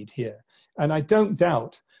development need here. And I don't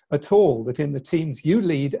doubt at all that in the teams you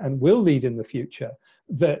lead and will lead in the future,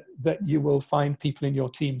 that you will find people in your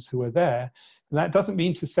teams who are there. And that doesn't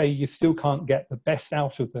mean to say you still can't get the best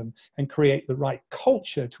out of them and create the right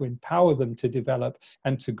culture to empower them to develop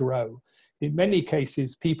and to grow. In many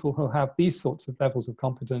cases, people who have these sorts of levels of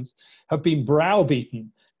competence have been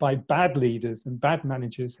browbeaten by bad leaders and bad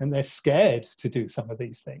managers, and they're scared to do some of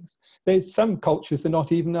these things. There's some cultures they're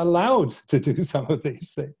not even allowed to do some of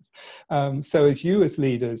these things. So as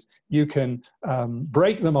leaders, you can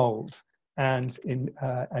break the mold and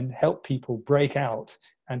help people break out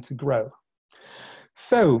and to grow.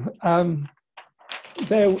 So,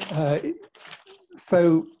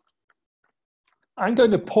 so I'm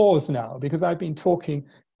going to pause now because I've been talking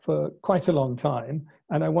for quite a long time,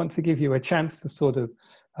 and I want to give you a chance to sort of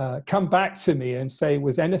come back to me and say,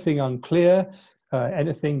 was anything unclear,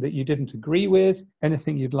 anything that you didn't agree with,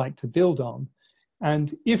 anything you'd like to build on?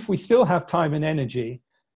 And if we still have time and energy,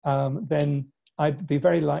 then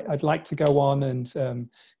I'd like to go on and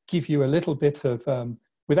give you a little bit of,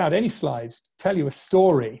 without any slides, tell you a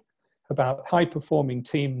story about high-performing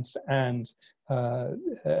teams and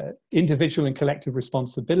individual and collective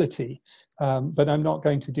responsibility. But I'm not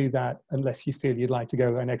going to do that unless you feel you'd like to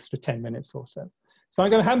go an extra 10 minutes or so. So I'm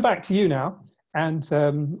going to hand back to you now and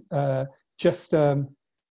just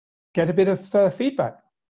get a bit of feedback.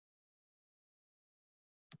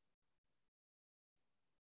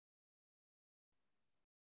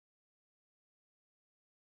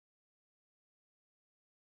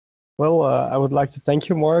 Well, I would like to thank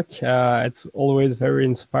you, Mark. It's always very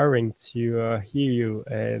inspiring to hear you,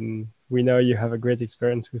 and we know you have a great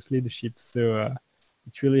experience with leadership, so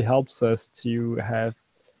it really helps us to have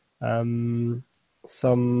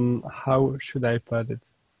some, how should I put it,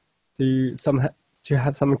 to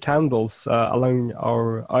have some candles along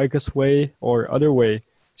our oikos way or other way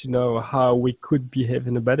to know how we could behave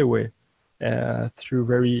in a better way through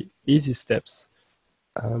very easy steps.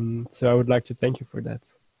 So I would like to thank you for that.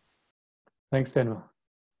 Thanks, Benoit.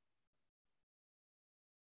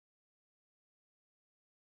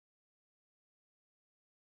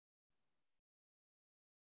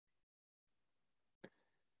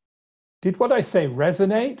 Did what I say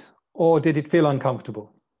resonate, or did it feel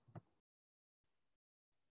uncomfortable?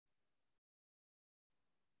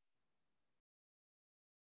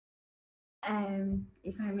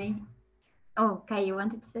 If I may. Oh, Kai, you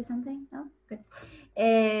wanted to say something? No? Good.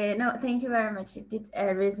 No, thank you very much. It did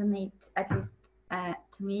resonate, at least to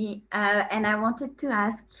me. And I wanted to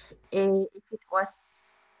ask if it was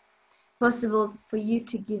possible for you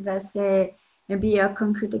to give us maybe a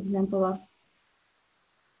concrete example of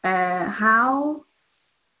how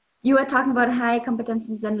you were talking about high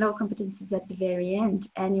competencies and low competencies at the very end.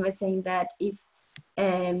 And you were saying that if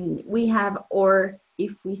we have, or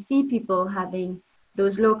if we see people having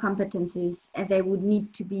those low competencies, and they would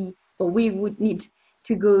need to be, or we would need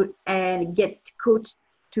to go and get coached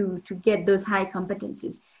to get those high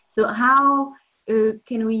competencies. So how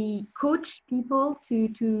can we coach people to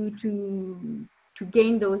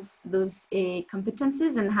gain those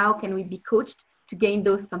competencies, and how can we be coached to gain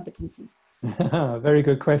those competencies? Very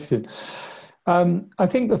good question. I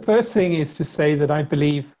think the first thing is to say that I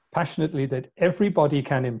believe passionately that everybody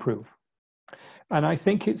can improve. And I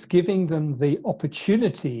think it's giving them the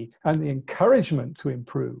opportunity and the encouragement to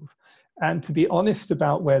improve and to be honest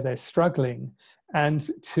about where they're struggling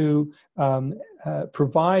and to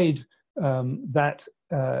provide that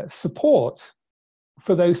support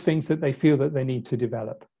for those things that they feel that they need to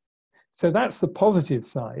develop. So that's the positive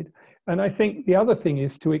side. And I think the other thing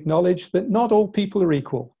is to acknowledge that not all people are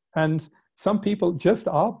equal, and some people just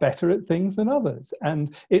are better at things than others.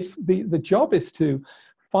 And it's the job is to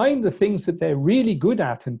find the things that they're really good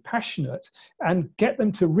at and passionate and get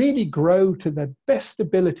them to really grow to their best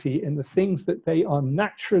ability in the things that they are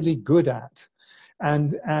naturally good at.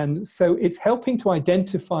 And so it's helping to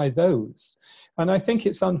identify those. And I think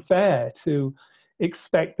it's unfair to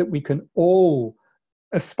expect that we can all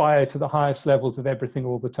aspire to the highest levels of everything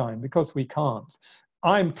all the time, because we can't.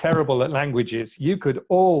 I'm terrible at languages. You could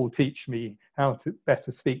all teach me how to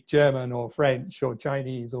better speak German or French or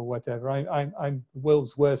Chinese or whatever. I'm the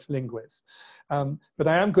world's worst linguist. But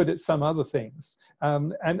I am good at some other things.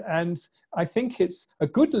 And I think it's a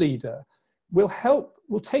good leader will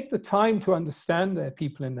take the time to understand their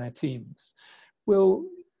people in their teams,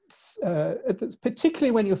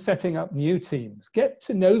 particularly when you're setting up new teams, get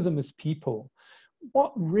to know them as people.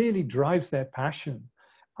 What really drives their passion?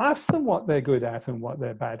 Ask them what they're good at and what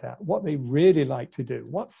they're bad at, what they really like to do,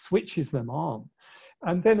 what switches them on.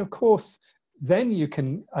 And then, of course, then you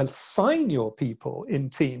can assign your people in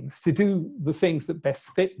teams to do the things that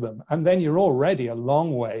best fit them. And then you're already a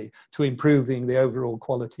long way to improving the overall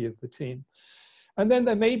quality of the team. And then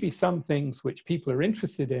there may be some things which people are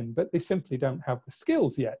interested in, but they simply don't have the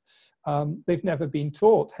skills yet. They've never been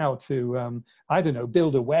taught how to, I don't know,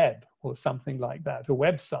 build a web or something like that, a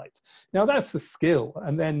website. Now that's a skill,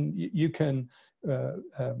 and then you can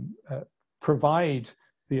provide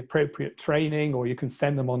the appropriate training, or you can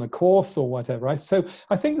send them on a course or whatever. Right? So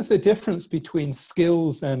I think there's a difference between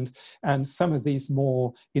skills and some of these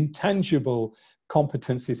more intangible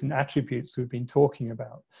competencies and attributes we've been talking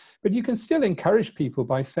about. But you can still encourage people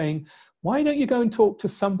by saying, why don't you go and talk to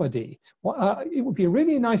somebody? It would be a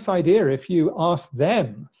really nice idea if you asked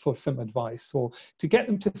them for some advice, or to get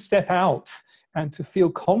them to step out and to feel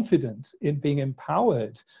confident in being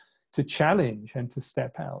empowered to challenge and to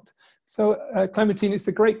step out. So Clementine, it's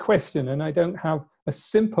a great question, and I don't have a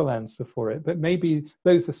simple answer for it, but maybe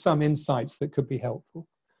those are some insights that could be helpful.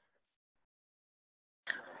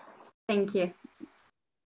 Thank you.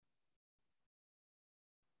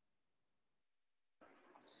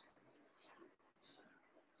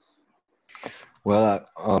 Well,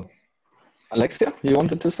 Alexia, you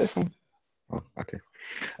wanted to say something? Oh, okay.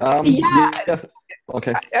 Yeah.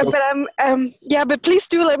 Okay. But please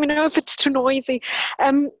do let me know if it's too noisy.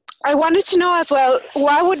 I wanted to know as well,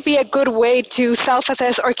 what would be a good way to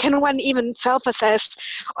self-assess, or can one even self-assess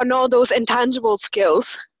on all those intangible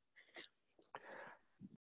skills?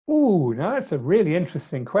 Ooh, now that's a really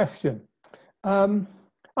interesting question.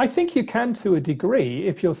 I think you can, to a degree,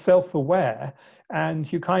 if you're self-aware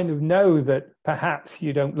and you kind of know that perhaps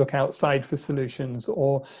you don't look outside for solutions,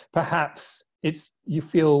 or perhaps you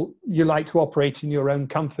feel you like to operate in your own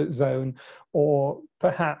comfort zone, or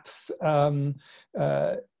perhaps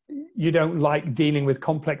you don't like dealing with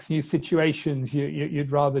complex new situations.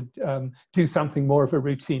 You'd rather do something more of a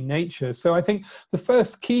routine nature. So I think the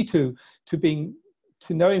first key to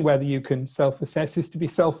knowing whether you can self-assess is to be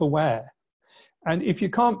self-aware. And if you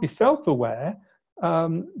can't be self-aware,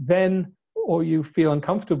 then, or you feel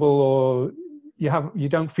uncomfortable, or you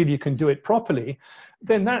don't feel you can do it properly,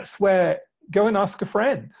 then that's where go and ask a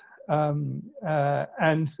friend and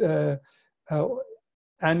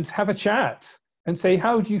have a chat and say,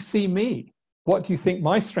 how do you see me? What do you think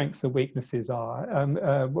my strengths and weaknesses are?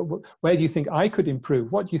 Where do you think I could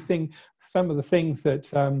improve? What do you think some of the things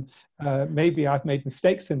that maybe I've made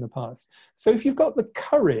mistakes in the past? So if you've got the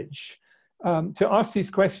courage to ask these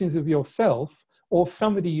questions of yourself or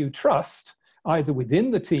somebody you trust, either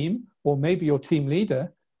within the team or maybe your team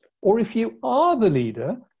leader, or if you are the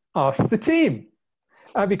leader, ask the team.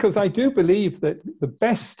 Because I do believe that the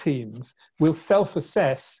best teams will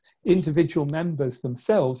self-assess individual members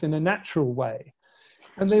themselves in a natural way.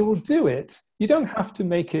 And they will do it. You don't have to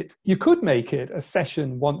make it, you could make it a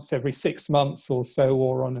session once every 6 months or so,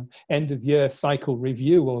 or on an end of year cycle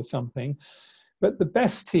review or something. But the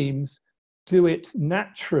best teams do it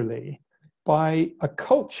naturally by a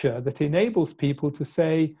culture that enables people to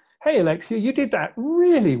say, hey, Alexia, you did that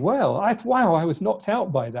really well. Wow, I was knocked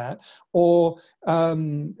out by that. Or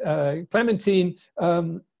Clementine,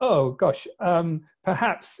 oh gosh,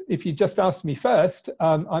 perhaps if you just asked me first,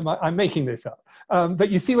 I'm making this up. But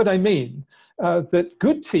you see what I mean, that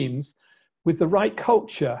good teams with the right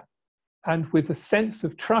culture and with a sense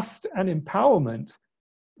of trust and empowerment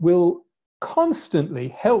will constantly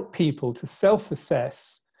help people to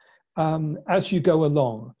self-assess as you go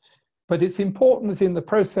along. But it's important that in the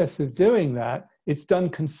process of doing that, it's done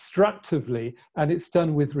constructively, and it's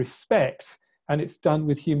done with respect, and it's done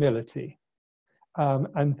with humility.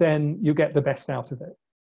 And then you get the best out of it.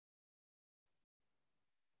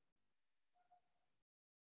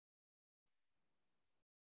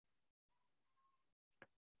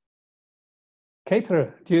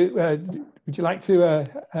 Peter, would you like to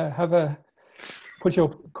put your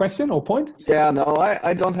question or point? Yeah, no,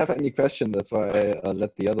 I don't have any question. That's why I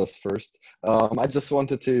let the others first. I just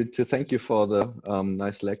wanted to thank you for the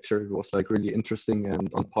nice lecture. It was like really interesting and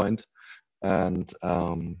on point. And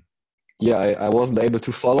yeah, I wasn't able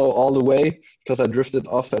to follow all the way because I drifted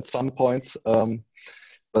off at some points.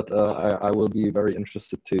 But I will be very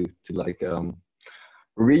interested to like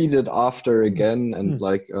read it after again, and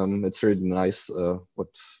like it's really nice what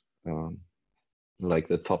like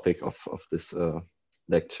the topic of this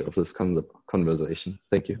lecture, of this conversation.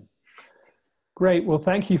 Thank you. Great. Well,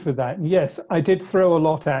 thank you for that. And yes, I did throw a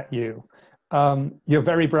lot at you. You're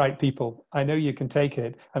very bright people. I know you can take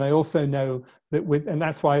it. And I also know that and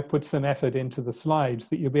that's why I put some effort into the slides,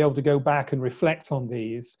 that you'll be able to go back and reflect on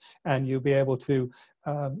these, and you'll be able to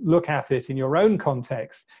look at it in your own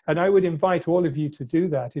context. And I would invite all of you to do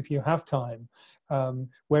that if you have time,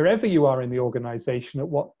 wherever you are in the organization, at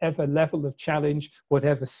whatever level of challenge,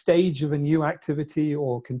 whatever stage of a new activity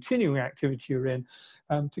or continuing activity you're in,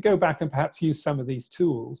 to go back and perhaps use some of these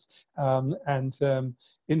tools, and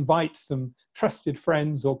invite some trusted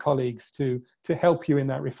friends or colleagues to help you in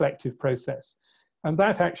that reflective process. And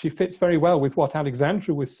that actually fits very well with what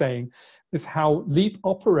Alexandra was saying, is how LEAP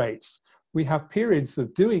operates. We have periods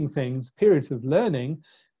of doing things, periods of learning,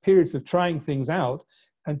 periods of trying things out,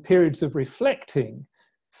 and periods of reflecting,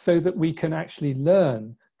 so that we can actually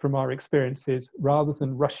learn from our experiences rather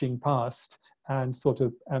than rushing past and sort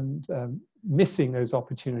of missing those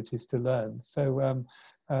opportunities to learn. So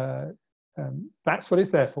that's what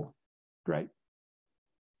it's there for. Great.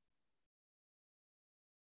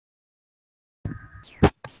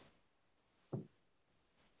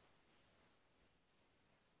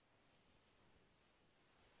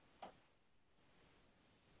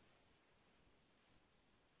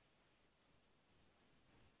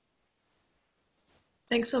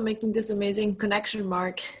 Thanks for making this amazing connection,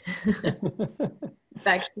 Mark.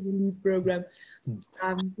 Back to the LEAP program.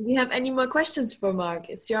 Do we have any more questions for Mark?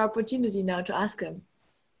 It's your opportunity now to ask him.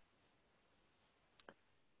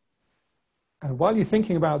 And while you're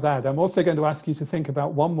thinking about that, I'm also going to ask you to think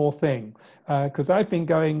about one more thing, because I've been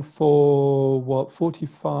going for, what,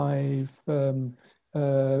 45,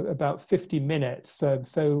 about 50 minutes.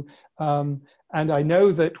 And I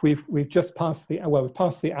know that we've just passed we've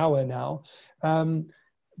passed the hour now.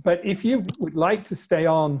 But if you would like to stay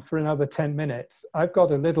on for another 10 minutes, I've got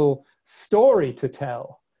a little story to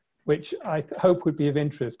tell, which I hope would be of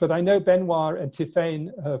interest. But I know Benoit and Tiffaine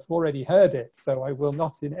have already heard it, so I will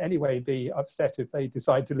not in any way be upset if they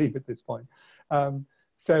decide to leave at this point.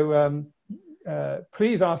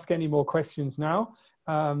 Please ask any more questions now,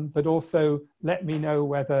 but also let me know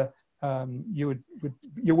whether you're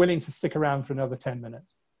willing to stick around for another 10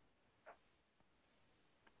 minutes.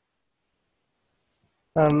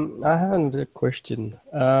 I have another question.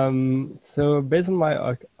 So based on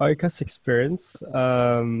my oikos experience,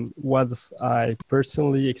 what I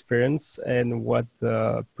personally experienced and what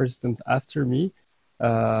the president after me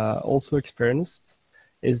also experienced,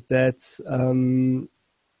 is that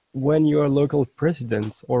when you are local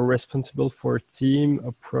president or responsible for a team,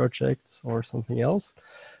 a project, or something else,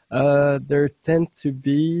 there tend to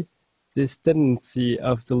be this tendency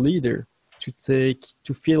of the leader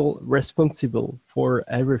to feel responsible for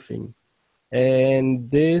everything. And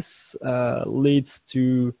this leads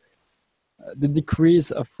to the decrease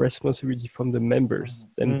of responsibility from the members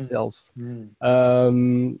themselves.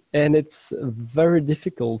 And it's very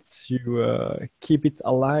difficult to keep it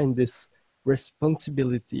aligned, this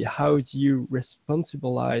responsibility. How do you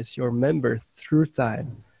responsibilize your member through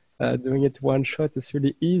time? Doing it one shot is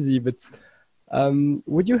really easy, but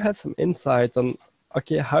would you have some insight on,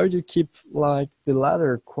 okay, how do you keep like the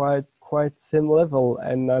ladder quite same level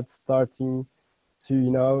and not starting to, you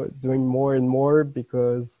know, doing more and more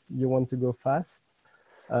because you want to go fast?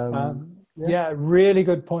 Yeah, really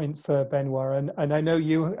good points, Benoit. And I know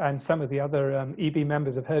you and some of the other EB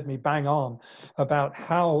members have heard me bang on about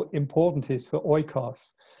how important it is for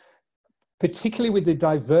oikos, particularly with the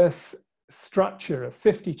diverse structure of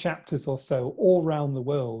 50 chapters or so all around the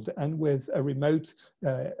world, and with a remote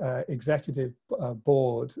executive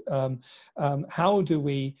board. How do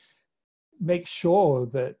we make sure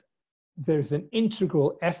that there's an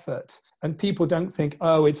integral effort and people don't think,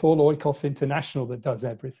 oh, it's all Oikos International that does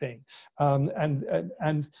everything?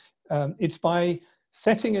 It's by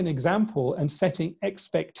setting an example and setting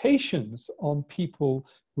expectations on people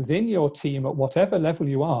within your team at whatever level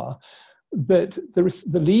you are, that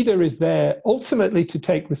the leader is there ultimately to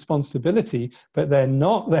take responsibility, but they're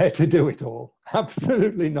not there to do it all.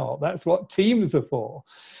 Absolutely not. That's what teams are for.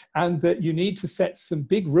 And that you need to set some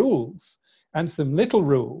big rules and some little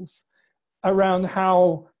rules around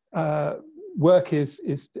how work is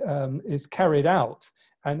carried out,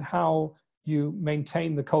 and how you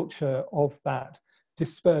maintain the culture of that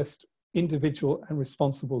dispersed individual and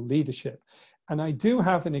responsible leadership. And I do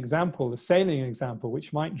have an example, a sailing example,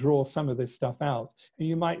 which might draw some of this stuff out. And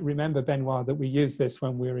you might remember, Benoit, that we used this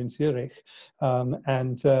when we were in Zurich.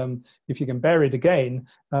 If you can bear it again,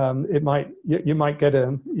 it might, you might get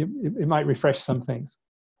it might refresh some things.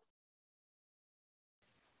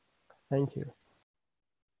 Thank you.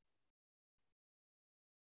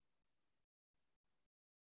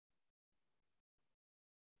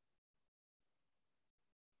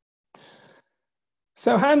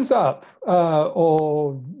 So hands up,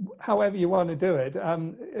 or however you want to do it.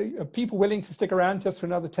 Are people willing to stick around just for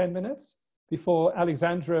another 10 minutes before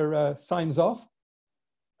Alexandra signs off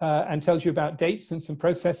and tells you about dates and some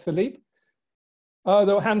process for LEAP? Oh,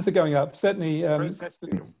 the hands are going up, certainly.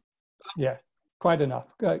 Yeah, quite enough.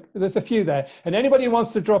 There's a few there. And anybody who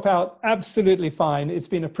wants to drop out, absolutely fine. It's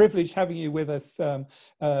been a privilege having you with us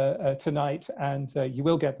tonight, and you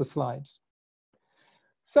will get the slides.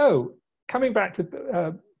 So, coming back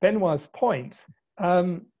to Benoit's point,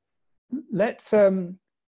 let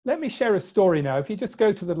me share a story now. If you just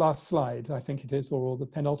go to the last slide, I think it is, or the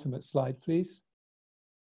penultimate slide, please.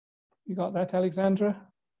 You got that, Alexandra?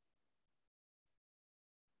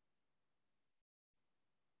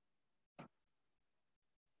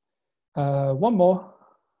 One more.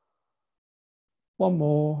 One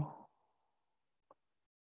more.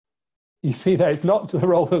 You see that it's not the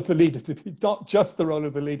role of the leader not just the role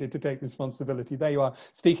of the leader to take responsibility. There you are,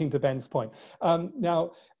 speaking to Ben's point.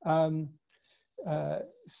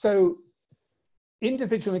 So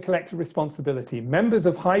individual and collective responsibility. Members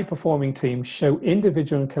of high-performing teams show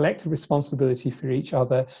individual and collective responsibility for each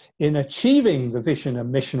other in achieving the vision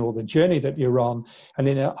and mission, or the journey that you're on, and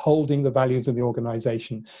in upholding the values of the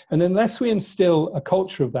organization. And unless we instill a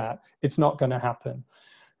culture of that, it's not going to happen.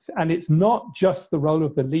 And it's not just the role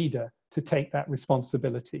of the leader to take that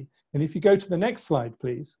responsibility. And if you go to the next slide,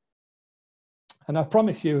 please. And I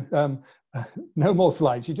promise you, no more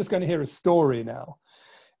slides. You're just going to hear a story now.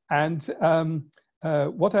 And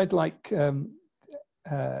what I'd like to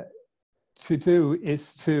do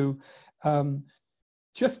is to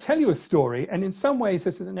just tell you a story. And in some ways,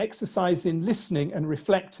 this is an exercise in listening and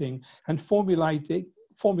reflecting and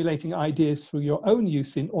formulating ideas for your own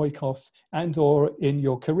use in oikos and or in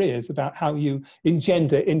your careers about how you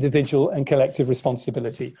engender individual and collective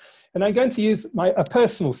responsibility. And I'm going to use a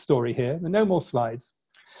personal story here, no more slides.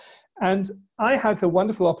 And I had a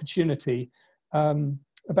wonderful opportunity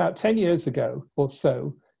about 10 years ago or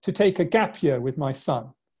so to take a gap year with my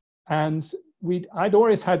son. And I'd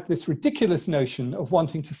always had this ridiculous notion of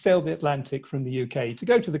wanting to sail the Atlantic from the UK to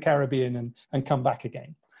go to the Caribbean and come back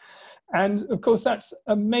again. And of course, that's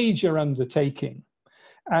a major undertaking.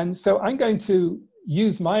 And so I'm going to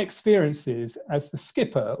use my experiences as the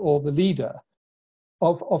skipper or the leader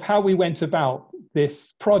of how we went about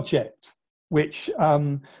this project, which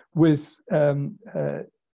was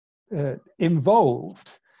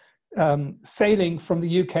involved sailing from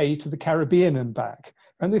the UK to the Caribbean and back.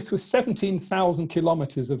 And this was 17,000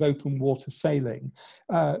 kilometers of open water sailing,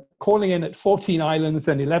 calling in at 14 islands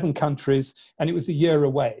and 11 countries, and it was a year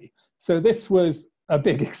away. So this was a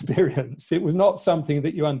big experience. It was not something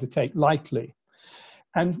that you undertake lightly.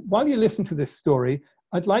 And while you listen to this story,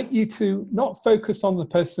 I'd like you to not focus on the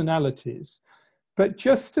personalities, but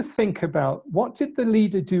just to think about what did the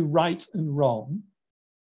leader do right and wrong?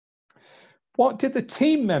 What did the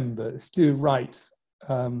team members do right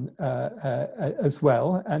as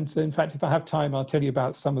well? And in fact, if I have time, I'll tell you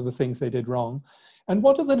about some of the things they did wrong. And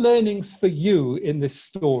what are the learnings for you in this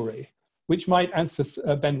story, which might answer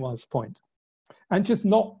Benoit's point? And just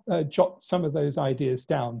not jot some of those ideas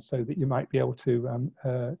down so that you might be able to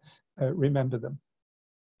remember them.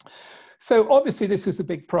 So obviously this was a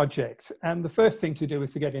big project, and the first thing to do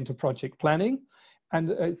is to get into project planning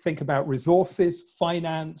and think about resources,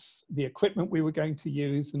 finance, the equipment we were going to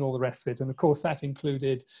use, and all the rest of it. And of course that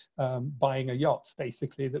included buying a yacht,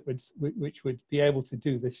 basically, which would be able to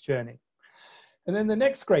do this journey. And then the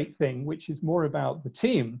next great thing, which is more about the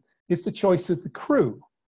team, is the choice of the crew.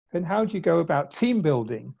 And how do you go about team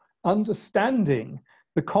building, understanding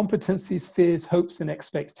the competencies, fears, hopes, and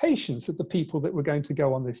expectations of the people that were going to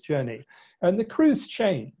go on this journey. And the crew's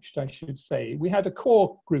changed, I should say. We had a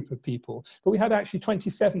core group of people, but we had actually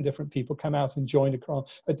 27 different people come out and join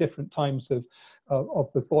at different times of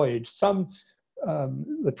the voyage. Some,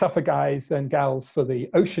 the tougher guys and gals for the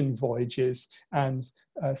ocean voyages, and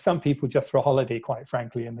some people just for a holiday, quite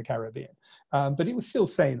frankly, in the Caribbean. But it was still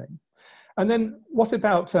sailing. And then what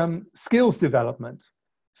about skills development?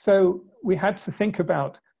 So we had to think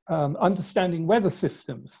about understanding weather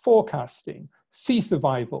systems, forecasting, sea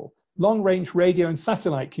survival, long-range radio and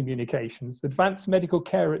satellite communications, advanced medical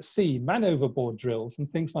care at sea, man-overboard drills, and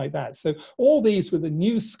things like that. So all these were the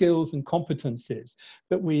new skills and competencies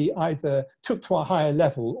that we either took to a higher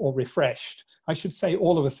level or refreshed. I should say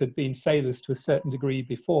all of us had been sailors to a certain degree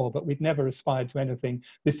before, but we'd never aspired to anything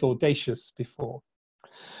this audacious before.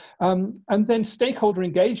 And then stakeholder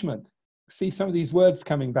engagement. See some of these words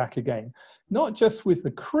coming back again, not just with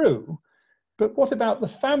the crew, but what about the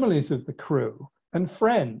families of the crew and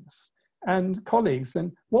friends and colleagues?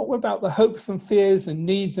 And what about the hopes and fears and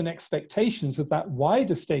needs and expectations of that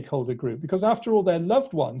wider stakeholder group? Because after all, their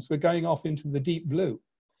loved ones were going off into the deep blue,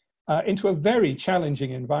 into a very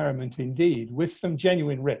challenging environment indeed, with some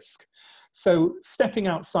genuine risk. So stepping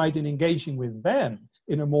outside and engaging with them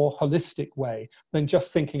in a more holistic way than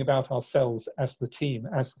just thinking about ourselves as the team,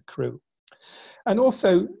 as the crew. And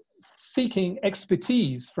also seeking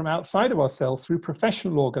expertise from outside of ourselves through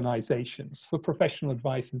professional organizations for professional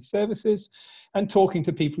advice and services, and talking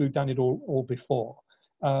to people who've done it all before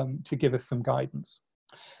to give us some guidance.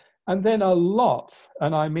 And then a lot,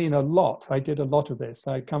 and I mean a lot, I did a lot of this.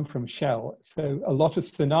 I come from Shell, so a lot of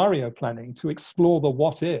scenario planning to explore the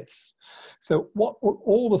what ifs. So what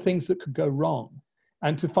all the things that could go wrong,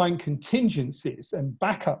 and to find contingencies and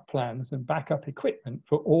backup plans and backup equipment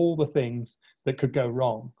for all the things that could go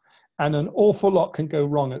wrong. And an awful lot can go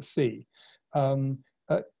wrong at sea.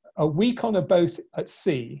 A week on a boat at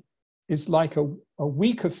sea is like a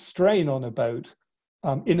week of strain on a boat,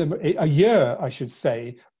 in a year, I should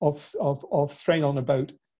say, of strain on a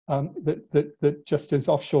boat that just is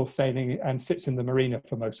offshore sailing and sits in the marina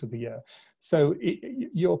for most of the year. So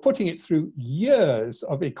you're putting it through years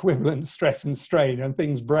of equivalent stress and strain, and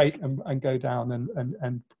things break and go down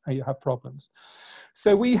and you have problems.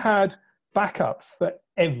 So we had backups for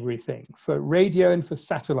everything, for radio and for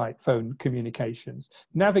satellite phone communications,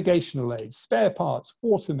 navigational aids, spare parts,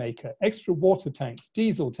 water maker, extra water tanks,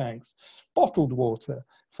 diesel tanks, bottled water,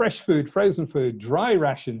 fresh food, frozen food, dry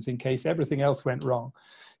rations in case everything else went wrong,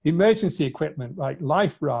 emergency equipment like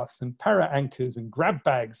life rafts and para anchors and grab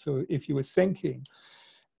bags so if you were sinking.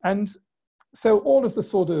 And so all of the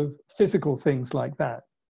sort of physical things like that.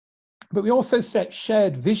 But we also set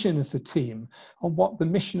shared vision as a team on what the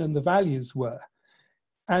mission and the values were.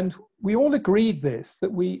 And we all agreed this,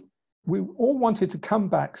 that we all wanted to come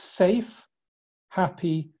back safe,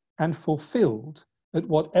 happy, and fulfilled at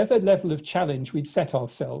whatever level of challenge we'd set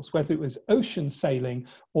ourselves, whether it was ocean sailing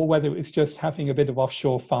or whether it was just having a bit of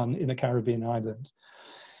offshore fun in a Caribbean island.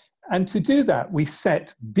 And to do that, we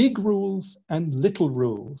set big rules and little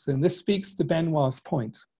rules. And this speaks to Benoit's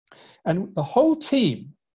point. And the whole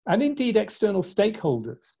team, and indeed external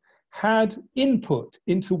stakeholders, had input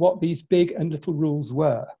into what these big and little rules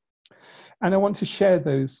were. And I want to share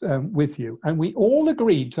those with you. And we all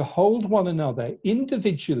agreed to hold one another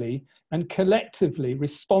individually and collectively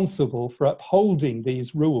responsible for upholding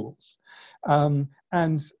these rules throughout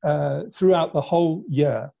the whole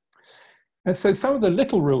year. And so some of the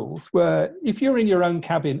little rules were, if you're in your own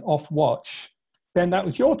cabin off watch, then that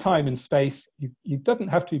was your time and space. You didn't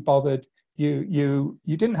have to be bothered. You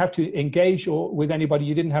didn't have to engage with anybody.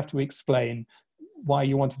 You didn't have to explain why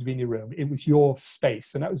you wanted to be in your room. It was your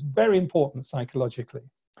space. And that was very important psychologically.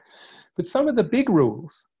 But some of the big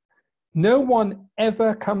rules, no one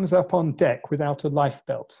ever comes up on deck without a life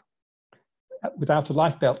belt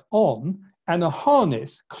on and a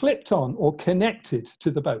harness clipped on or connected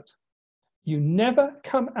to the boat. You never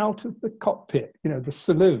come out of the cockpit, the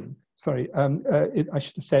saloon. Sorry, I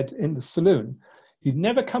should have said in the saloon. You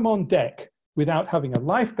never come on deck without having a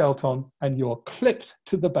life belt on and you're clipped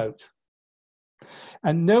to the boat.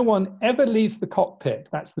 And no one ever leaves the cockpit.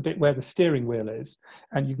 That's the bit where the steering wheel is,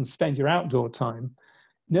 and you can spend your outdoor time.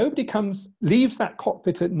 Nobody leaves that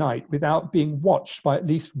cockpit at night without being watched by at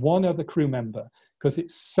least one other crew member, because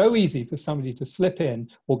it's so easy for somebody to slip in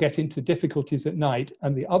or get into difficulties at night,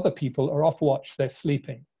 and the other people are off watch, they're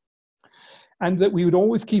sleeping. And that we would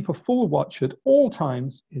always keep a full watch at all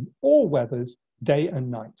times, in all weathers, day and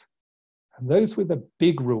night. And those were the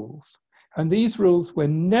big rules. And these rules were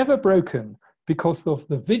never broken because of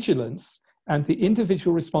the vigilance and the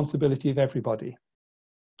individual responsibility of everybody.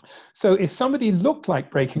 So if somebody looked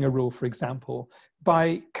like breaking a rule, for example,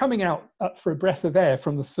 by coming out up for a breath of air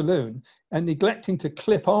from the saloon and neglecting to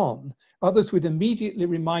clip on, others would immediately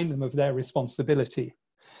remind them of their responsibility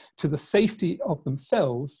to the safety of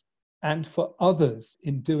themselves and for others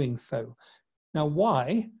in doing so. Now,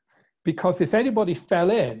 why? Because if anybody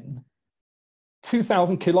fell in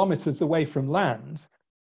 2,000 kilometers away from land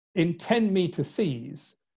in 10-meter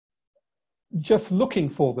seas, just looking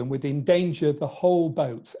for them would endanger the whole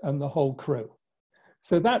boat and the whole crew.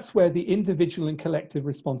 So that's where the individual and collective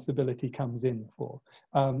responsibility comes in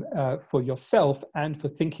for yourself and for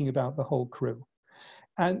thinking about the whole crew.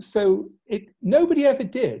 And so nobody ever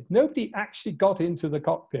did. Nobody actually got into the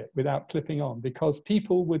cockpit without clipping on, because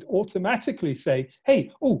people would automatically say,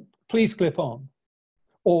 hey, oh, please clip on.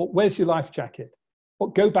 Or where's your life jacket?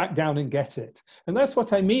 Or go back down and get it. And that's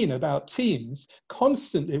what I mean about teams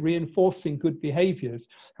constantly reinforcing good behaviors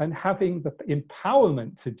and having the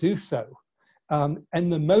empowerment to do so in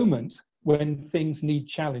the moment when things need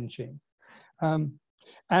challenging.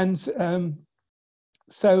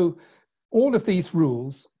 So all of these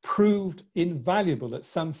rules proved invaluable at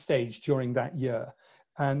some stage during that year.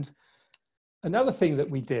 And another thing that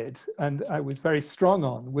we did, and I was very strong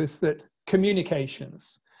on, was that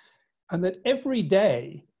communications. And that every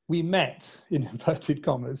day we met, in inverted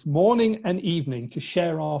commas, morning and evening, to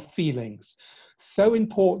share our feelings. So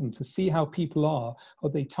important to see how people are. Are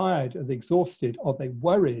they tired? Are they exhausted? Are they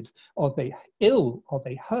worried? Are they ill? Are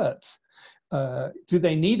they hurt? Do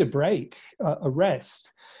they need a break, a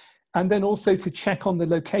rest? And then also to check on the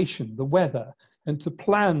location, the weather, and to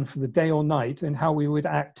plan for the day or night and how we would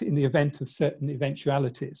act in the event of certain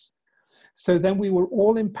eventualities. So then we were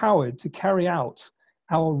all empowered to carry out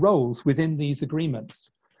our roles within these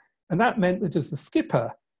agreements. And that meant that as the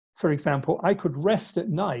skipper, for example, I could rest at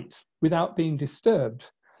night without being disturbed,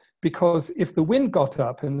 because if the wind got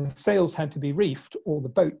up and the sails had to be reefed or the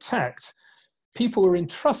boat tacked, people were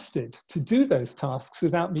entrusted to do those tasks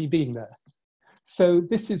without me being there. So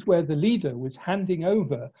this is where the leader was handing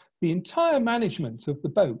over the entire management of the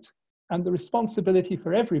boat and the responsibility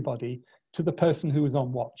for everybody to the person who was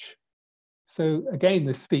on watch. So again,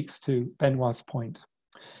 this speaks to Benoit's point.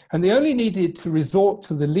 And they only needed to resort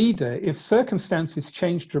to the leader if circumstances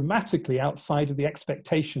changed dramatically outside of the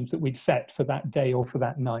expectations that we'd set for that day or for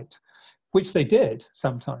that night, which they did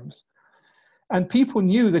sometimes. And people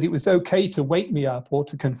knew that it was okay to wake me up or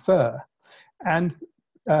to confer. And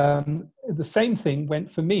the same thing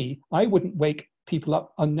went for me. I wouldn't wake people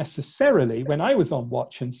up unnecessarily when I was on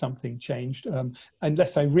watch and something changed,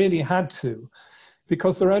 unless I really had to,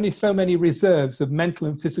 because there are only so many reserves of mental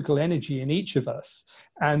and physical energy in each of us,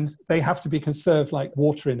 and they have to be conserved like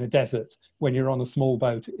water in a desert when you're on a small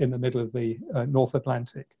boat in the middle of the North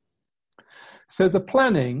Atlantic. So the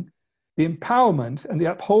planning, the empowerment, and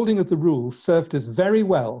the upholding of the rules served us very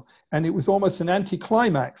well, and it was almost an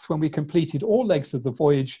anticlimax when we completed all legs of the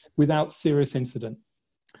voyage without serious incident.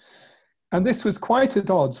 And this was quite at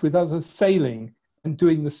odds with others sailing and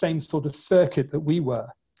doing the same sort of circuit that we were.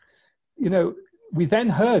 You know, we then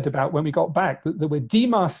heard about, when we got back, that there were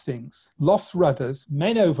demastings, lost rudders,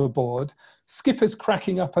 men overboard, skippers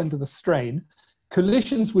cracking up under the strain,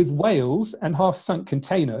 collisions with whales and half-sunk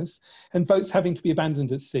containers, and boats having to be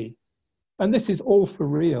abandoned at sea. And this is all for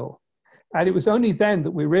real. And it was only then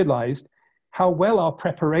that we realized how well our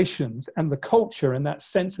preparations and the culture and that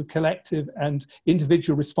sense of collective and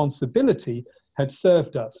individual responsibility had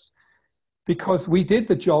served us, because we did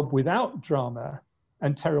the job without drama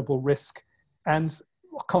and terrible risk and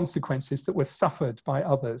consequences that were suffered by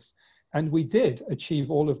others. And we did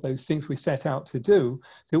achieve all of those things we set out to do,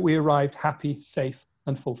 that we arrived happy, safe,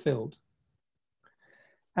 and fulfilled.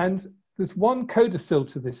 And there's one codicil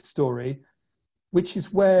to this story, which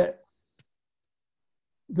is where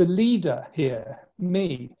the leader here,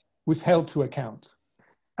 me, was held to account.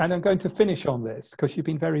 And I'm going to finish on this because you've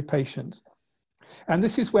been very patient. And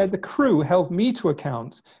this is where the crew held me to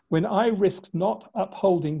account when I risked not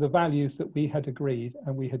upholding the values that we had agreed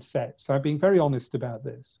and we had set. So I'm being very honest about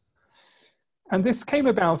this. And this came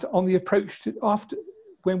about on the approach to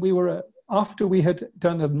after we had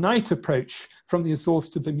done a night approach from the Azores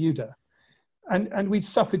to Bermuda. And we'd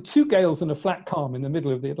suffered 2 gales and a flat calm in the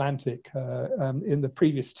middle of the Atlantic in the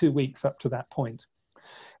previous 2 weeks up to that point.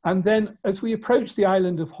 And then as we approached the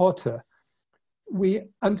island of Horta, we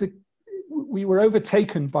were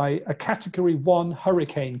overtaken by a Category 1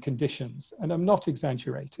 hurricane conditions, and I'm not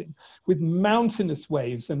exaggerating, with mountainous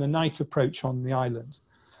waves and a night approach on the island.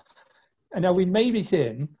 And now we made it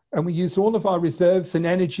in, and we used all of our reserves and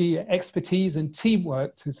energy, expertise and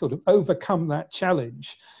teamwork to sort of overcome that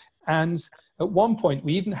challenge. And at one point,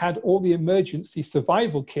 we even had all the emergency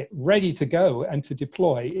survival kit ready to go and to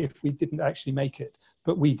deploy if we didn't actually make it,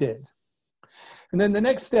 but we did. And then the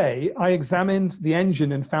next day, I examined the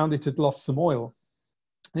engine and found it had lost some oil.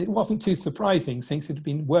 It wasn't too surprising, since it had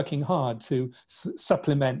been working hard to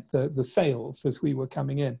supplement the sails as we were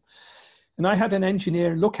coming in. And I had an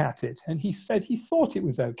engineer look at it, and he said he thought it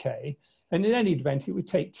was okay. And in any event, it would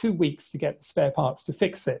take 2 weeks to get the spare parts to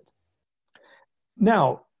fix it.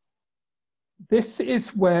 Now, this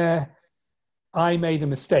is where I made a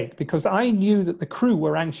mistake, because I knew that the crew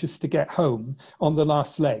were anxious to get home on the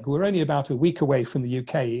last leg. We're only about a week away from the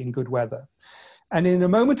UK in good weather. And in a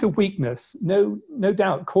moment of weakness, no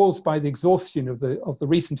doubt caused by the exhaustion of the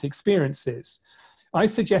recent experiences, I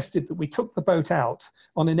suggested that we took the boat out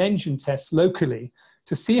on an engine test locally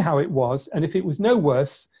to see how it was, and if it was no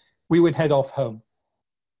worse, we would head off home.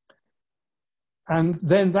 And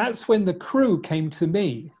then that's when the crew came to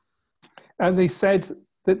me, and they said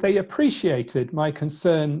that they appreciated my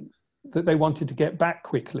concern that they wanted to get back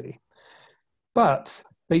quickly, but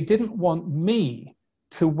they didn't want me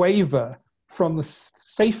to waver from the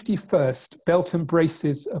safety first belt and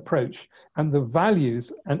braces approach and the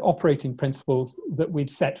values and operating principles that we'd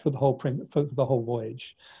set for the whole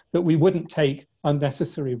voyage, that we wouldn't take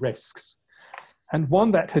unnecessary risks, and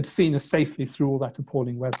one that had seen us safely through all that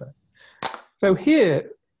appalling weather. So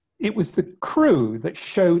here, it was the crew that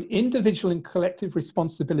showed individual and collective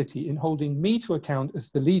responsibility in holding me to account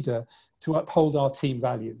as the leader to uphold our team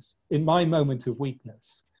values in my moment of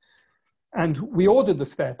weakness. And we ordered the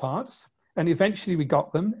spare parts, and eventually we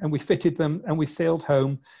got them and we fitted them and we sailed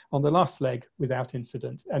home on the last leg without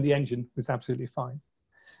incident, and the engine was absolutely fine.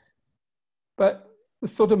 But the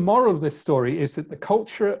sort of moral of this story is that the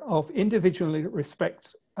culture of individual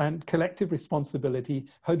respect and collective responsibility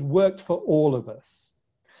had worked for all of us.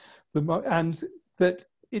 And that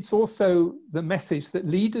it's also the message that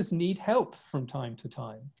leaders need help from time to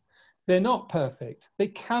time. They're not perfect. They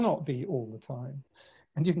cannot be all the time.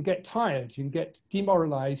 And you can get tired, you can get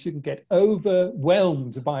demoralized, you can get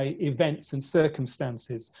overwhelmed by events and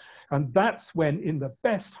circumstances. And that's when, in the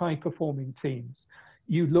best high-performing teams,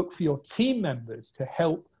 you look for your team members to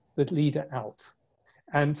help the leader out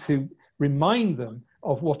and to remind them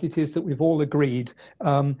of what it is that we've all agreed,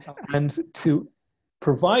 and to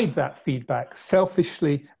provide that feedback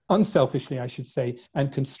selfishly, unselfishly, I should say,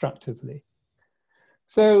 and constructively.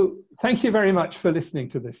 So thank you very much for listening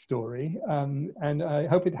to this story, and I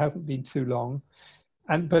hope it hasn't been too long.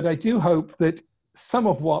 But I do hope that some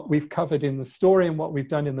of what we've covered in the story and what we've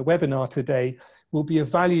done in the webinar today will be of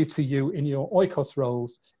value to you in your oikos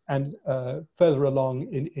roles and further along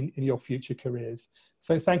in your future careers.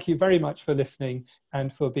 So thank you very much for listening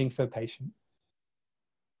and for being so patient.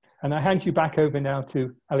 And I hand you back over now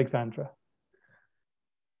to Alexandra.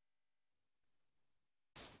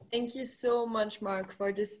 Thank you so much, Mark,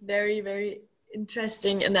 for this very, very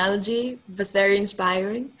interesting analogy. It was very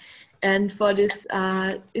inspiring. And for this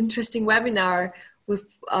interesting webinar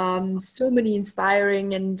with so many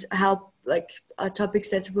inspiring and topics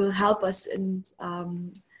that will help us, and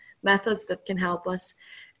methods that can help us.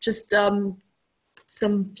 Just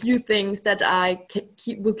some few things that I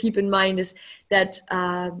will keep in mind is that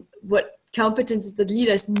what competences that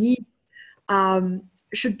leaders need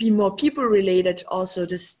should be more people related also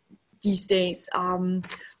these days.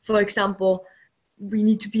 For example, we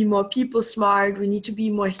need to be more people smart, we need to be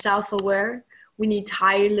more self-aware, we need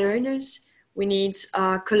high learners, we need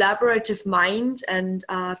collaborative mind and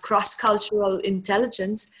cross-cultural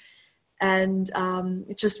intelligence. And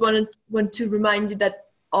just want to remind you that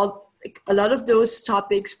a lot of those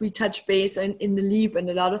topics we touch base in the LEAP, and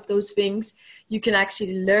a lot of those things you can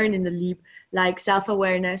actually learn in the LEAP, like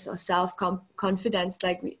self-awareness or self-confidence,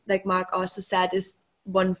 like Mark also said, is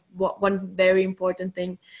one very important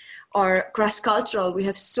thing. Or cross-cultural, we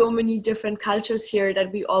have so many different cultures here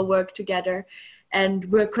that we all work together and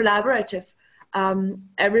we're collaborative.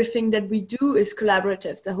 Everything that we do is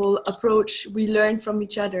collaborative. The whole approach, we learn from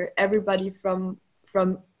each other, everybody from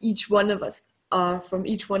each one of us, from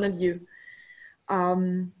each one of you.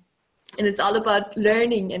 And it's all about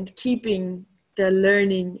learning and keeping the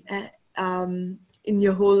learning in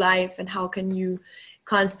your whole life, and how can you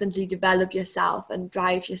constantly develop yourself and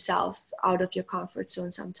drive yourself out of your comfort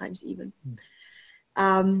zone sometimes even.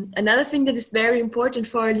 Another thing that is very important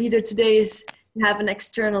for a leader today is to have an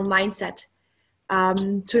external mindset,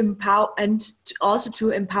 to empower, and also to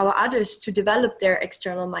empower others to develop their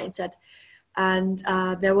external mindset. And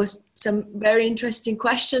there was some very interesting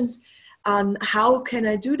questions on how can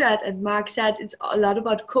I do that? And Mark said it's a lot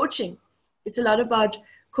about coaching. It's a lot about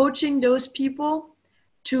coaching those people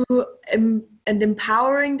to and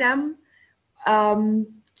empowering them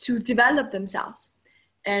to develop themselves.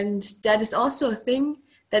 And that is also a thing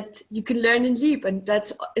that you can learn in LEAP, and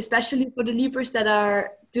that's especially for the LEAPers that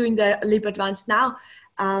are doing the LEAP Advanced now.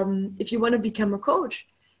 If you want to become a coach,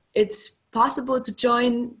 it's possible to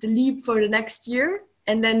join the LEAP for the next year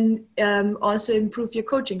and then also improve your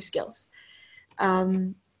coaching skills.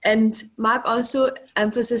 And Mark also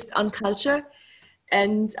emphasized on culture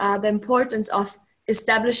and the importance of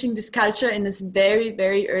establishing this culture in this very,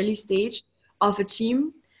 very early stage of a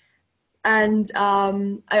team. And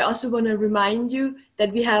I also want to remind you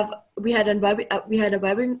that we had a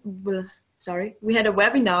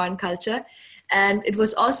webinar on culture, and it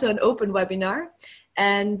was also an open webinar.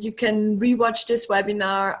 And you can rewatch this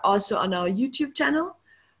webinar also on our YouTube channel.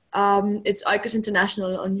 It's Oikos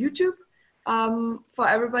International on YouTube for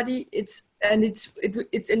everybody. It's in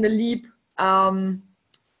the LEAP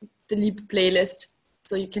playlist,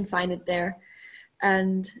 so you can find it there.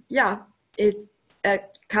 And yeah,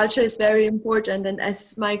 culture is very important, and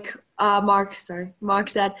as Mark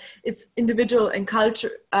said, it's individual and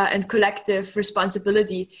culture and collective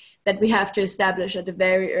responsibility that we have to establish at a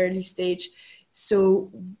very early stage.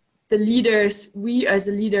 So the leaders, we as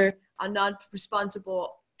a leader, are not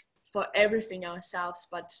responsible for everything ourselves,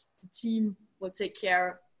 but the team will take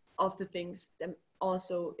care of the things then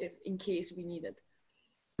also if in case we need it.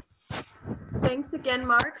 Thanks again,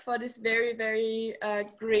 Mark, for this very, very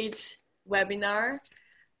great webinar.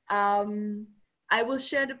 I will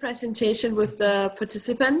share the presentation with the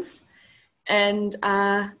participants, and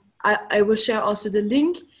I will share also the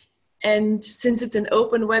link. And since it's an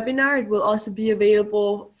open webinar, it will also be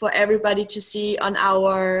available for everybody to see on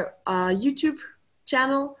our YouTube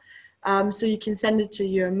channel. So you can send it to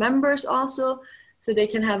your members also, so they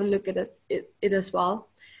can have a look at it as well.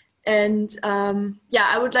 And yeah,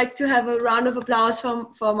 I would like to have a round of applause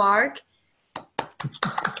for Mark.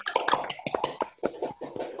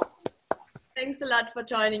 Thanks a lot for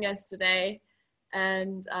joining us today.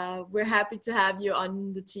 And we're happy to have you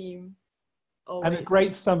on the team. Always. And a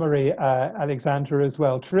great summary, Alexandra, as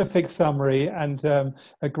well. Terrific summary, and a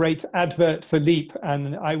great advert for LEAP.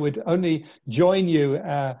 And I would only join you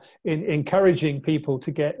in encouraging people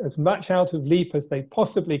to get as much out of LEAP as they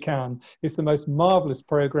possibly can. It's the most marvelous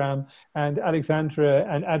program, and Alexandra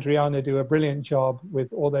and Adriana do a brilliant job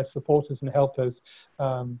with all their supporters and helpers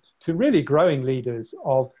to really growing leaders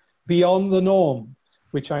of beyond the norm,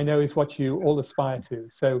 which I know is what you all aspire to.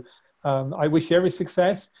 So I wish you every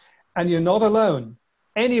success. And you're not alone.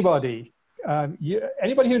 Anybody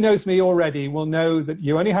who knows me already will know that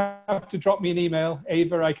you only have to drop me an email.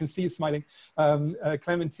 Ava, I can see you smiling.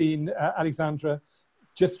 Clementine, Alexandra,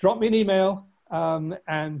 just drop me an email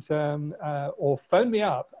or phone me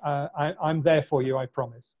up. I'm there for you, I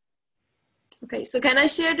promise. Okay, so can I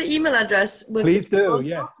share the email address with Please do,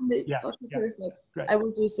 yeah. Yeah, okay, yeah. perfect. Great. I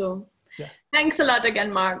will do so. Yeah. Thanks a lot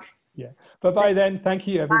again, Mark. Yeah. Bye-bye then. Thank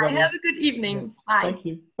you, everybody. Bye. Have a good evening. Yeah. Bye. Thank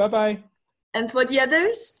you. Bye-bye. And for the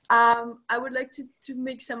others, I would like to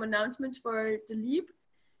make some announcements for the LEAP.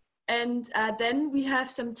 And then we have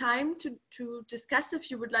some time to discuss. If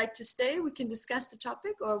you would like to stay, we can discuss the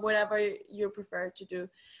topic or whatever you prefer to do.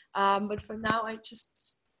 But for now, I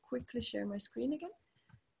just quickly share my screen again.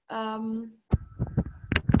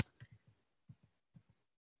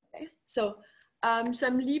 Okay. So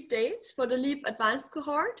some LEAP dates for the LEAP Advanced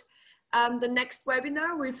Cohort. The next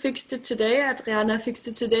webinar, we fixed it today, Adriana fixed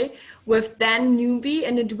it today with Dan Newby,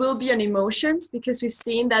 and it will be on emotions, because we've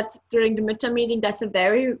seen that during the midterm meeting, that's a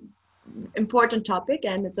very important topic,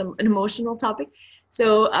 and it's an emotional topic.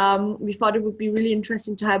 So we thought it would be really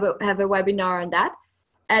interesting to have a webinar on that.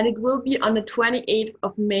 And it will be on the 28th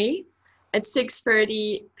of May at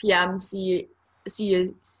 6:30 p.m.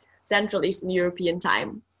 Central Eastern European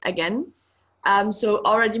time again. So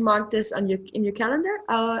already mark this on in your calendar.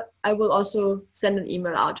 I will also send an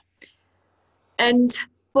email out. And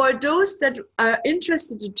for those that are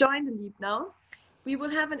interested to join the LEAP now, we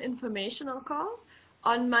will have an informational call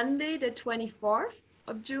on Monday, the 24th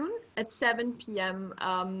of June at 7 p.m.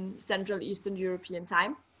 Central Eastern European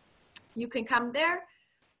time. You can come there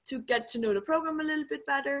to get to know the program a little bit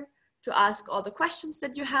better, to ask all the questions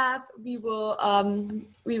that you have. We will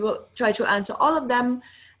try to answer all of them.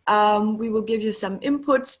 We will give you some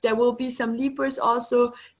inputs. There will be some leapers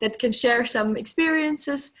also that can share some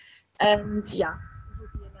experiences. And yeah, it will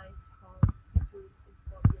be a nice call to inform you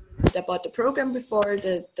a little bit about the program before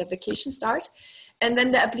the vacation starts. And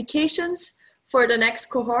then the applications for the next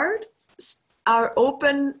cohort are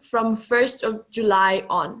open from 1st of July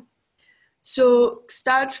on. So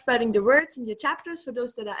start spreading the words in your chapters for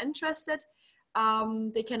those that are interested.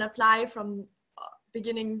 They can apply from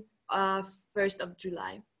beginning 1st of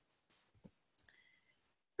July.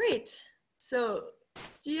 Great. So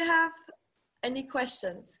do you have any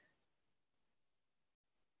questions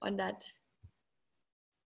on that?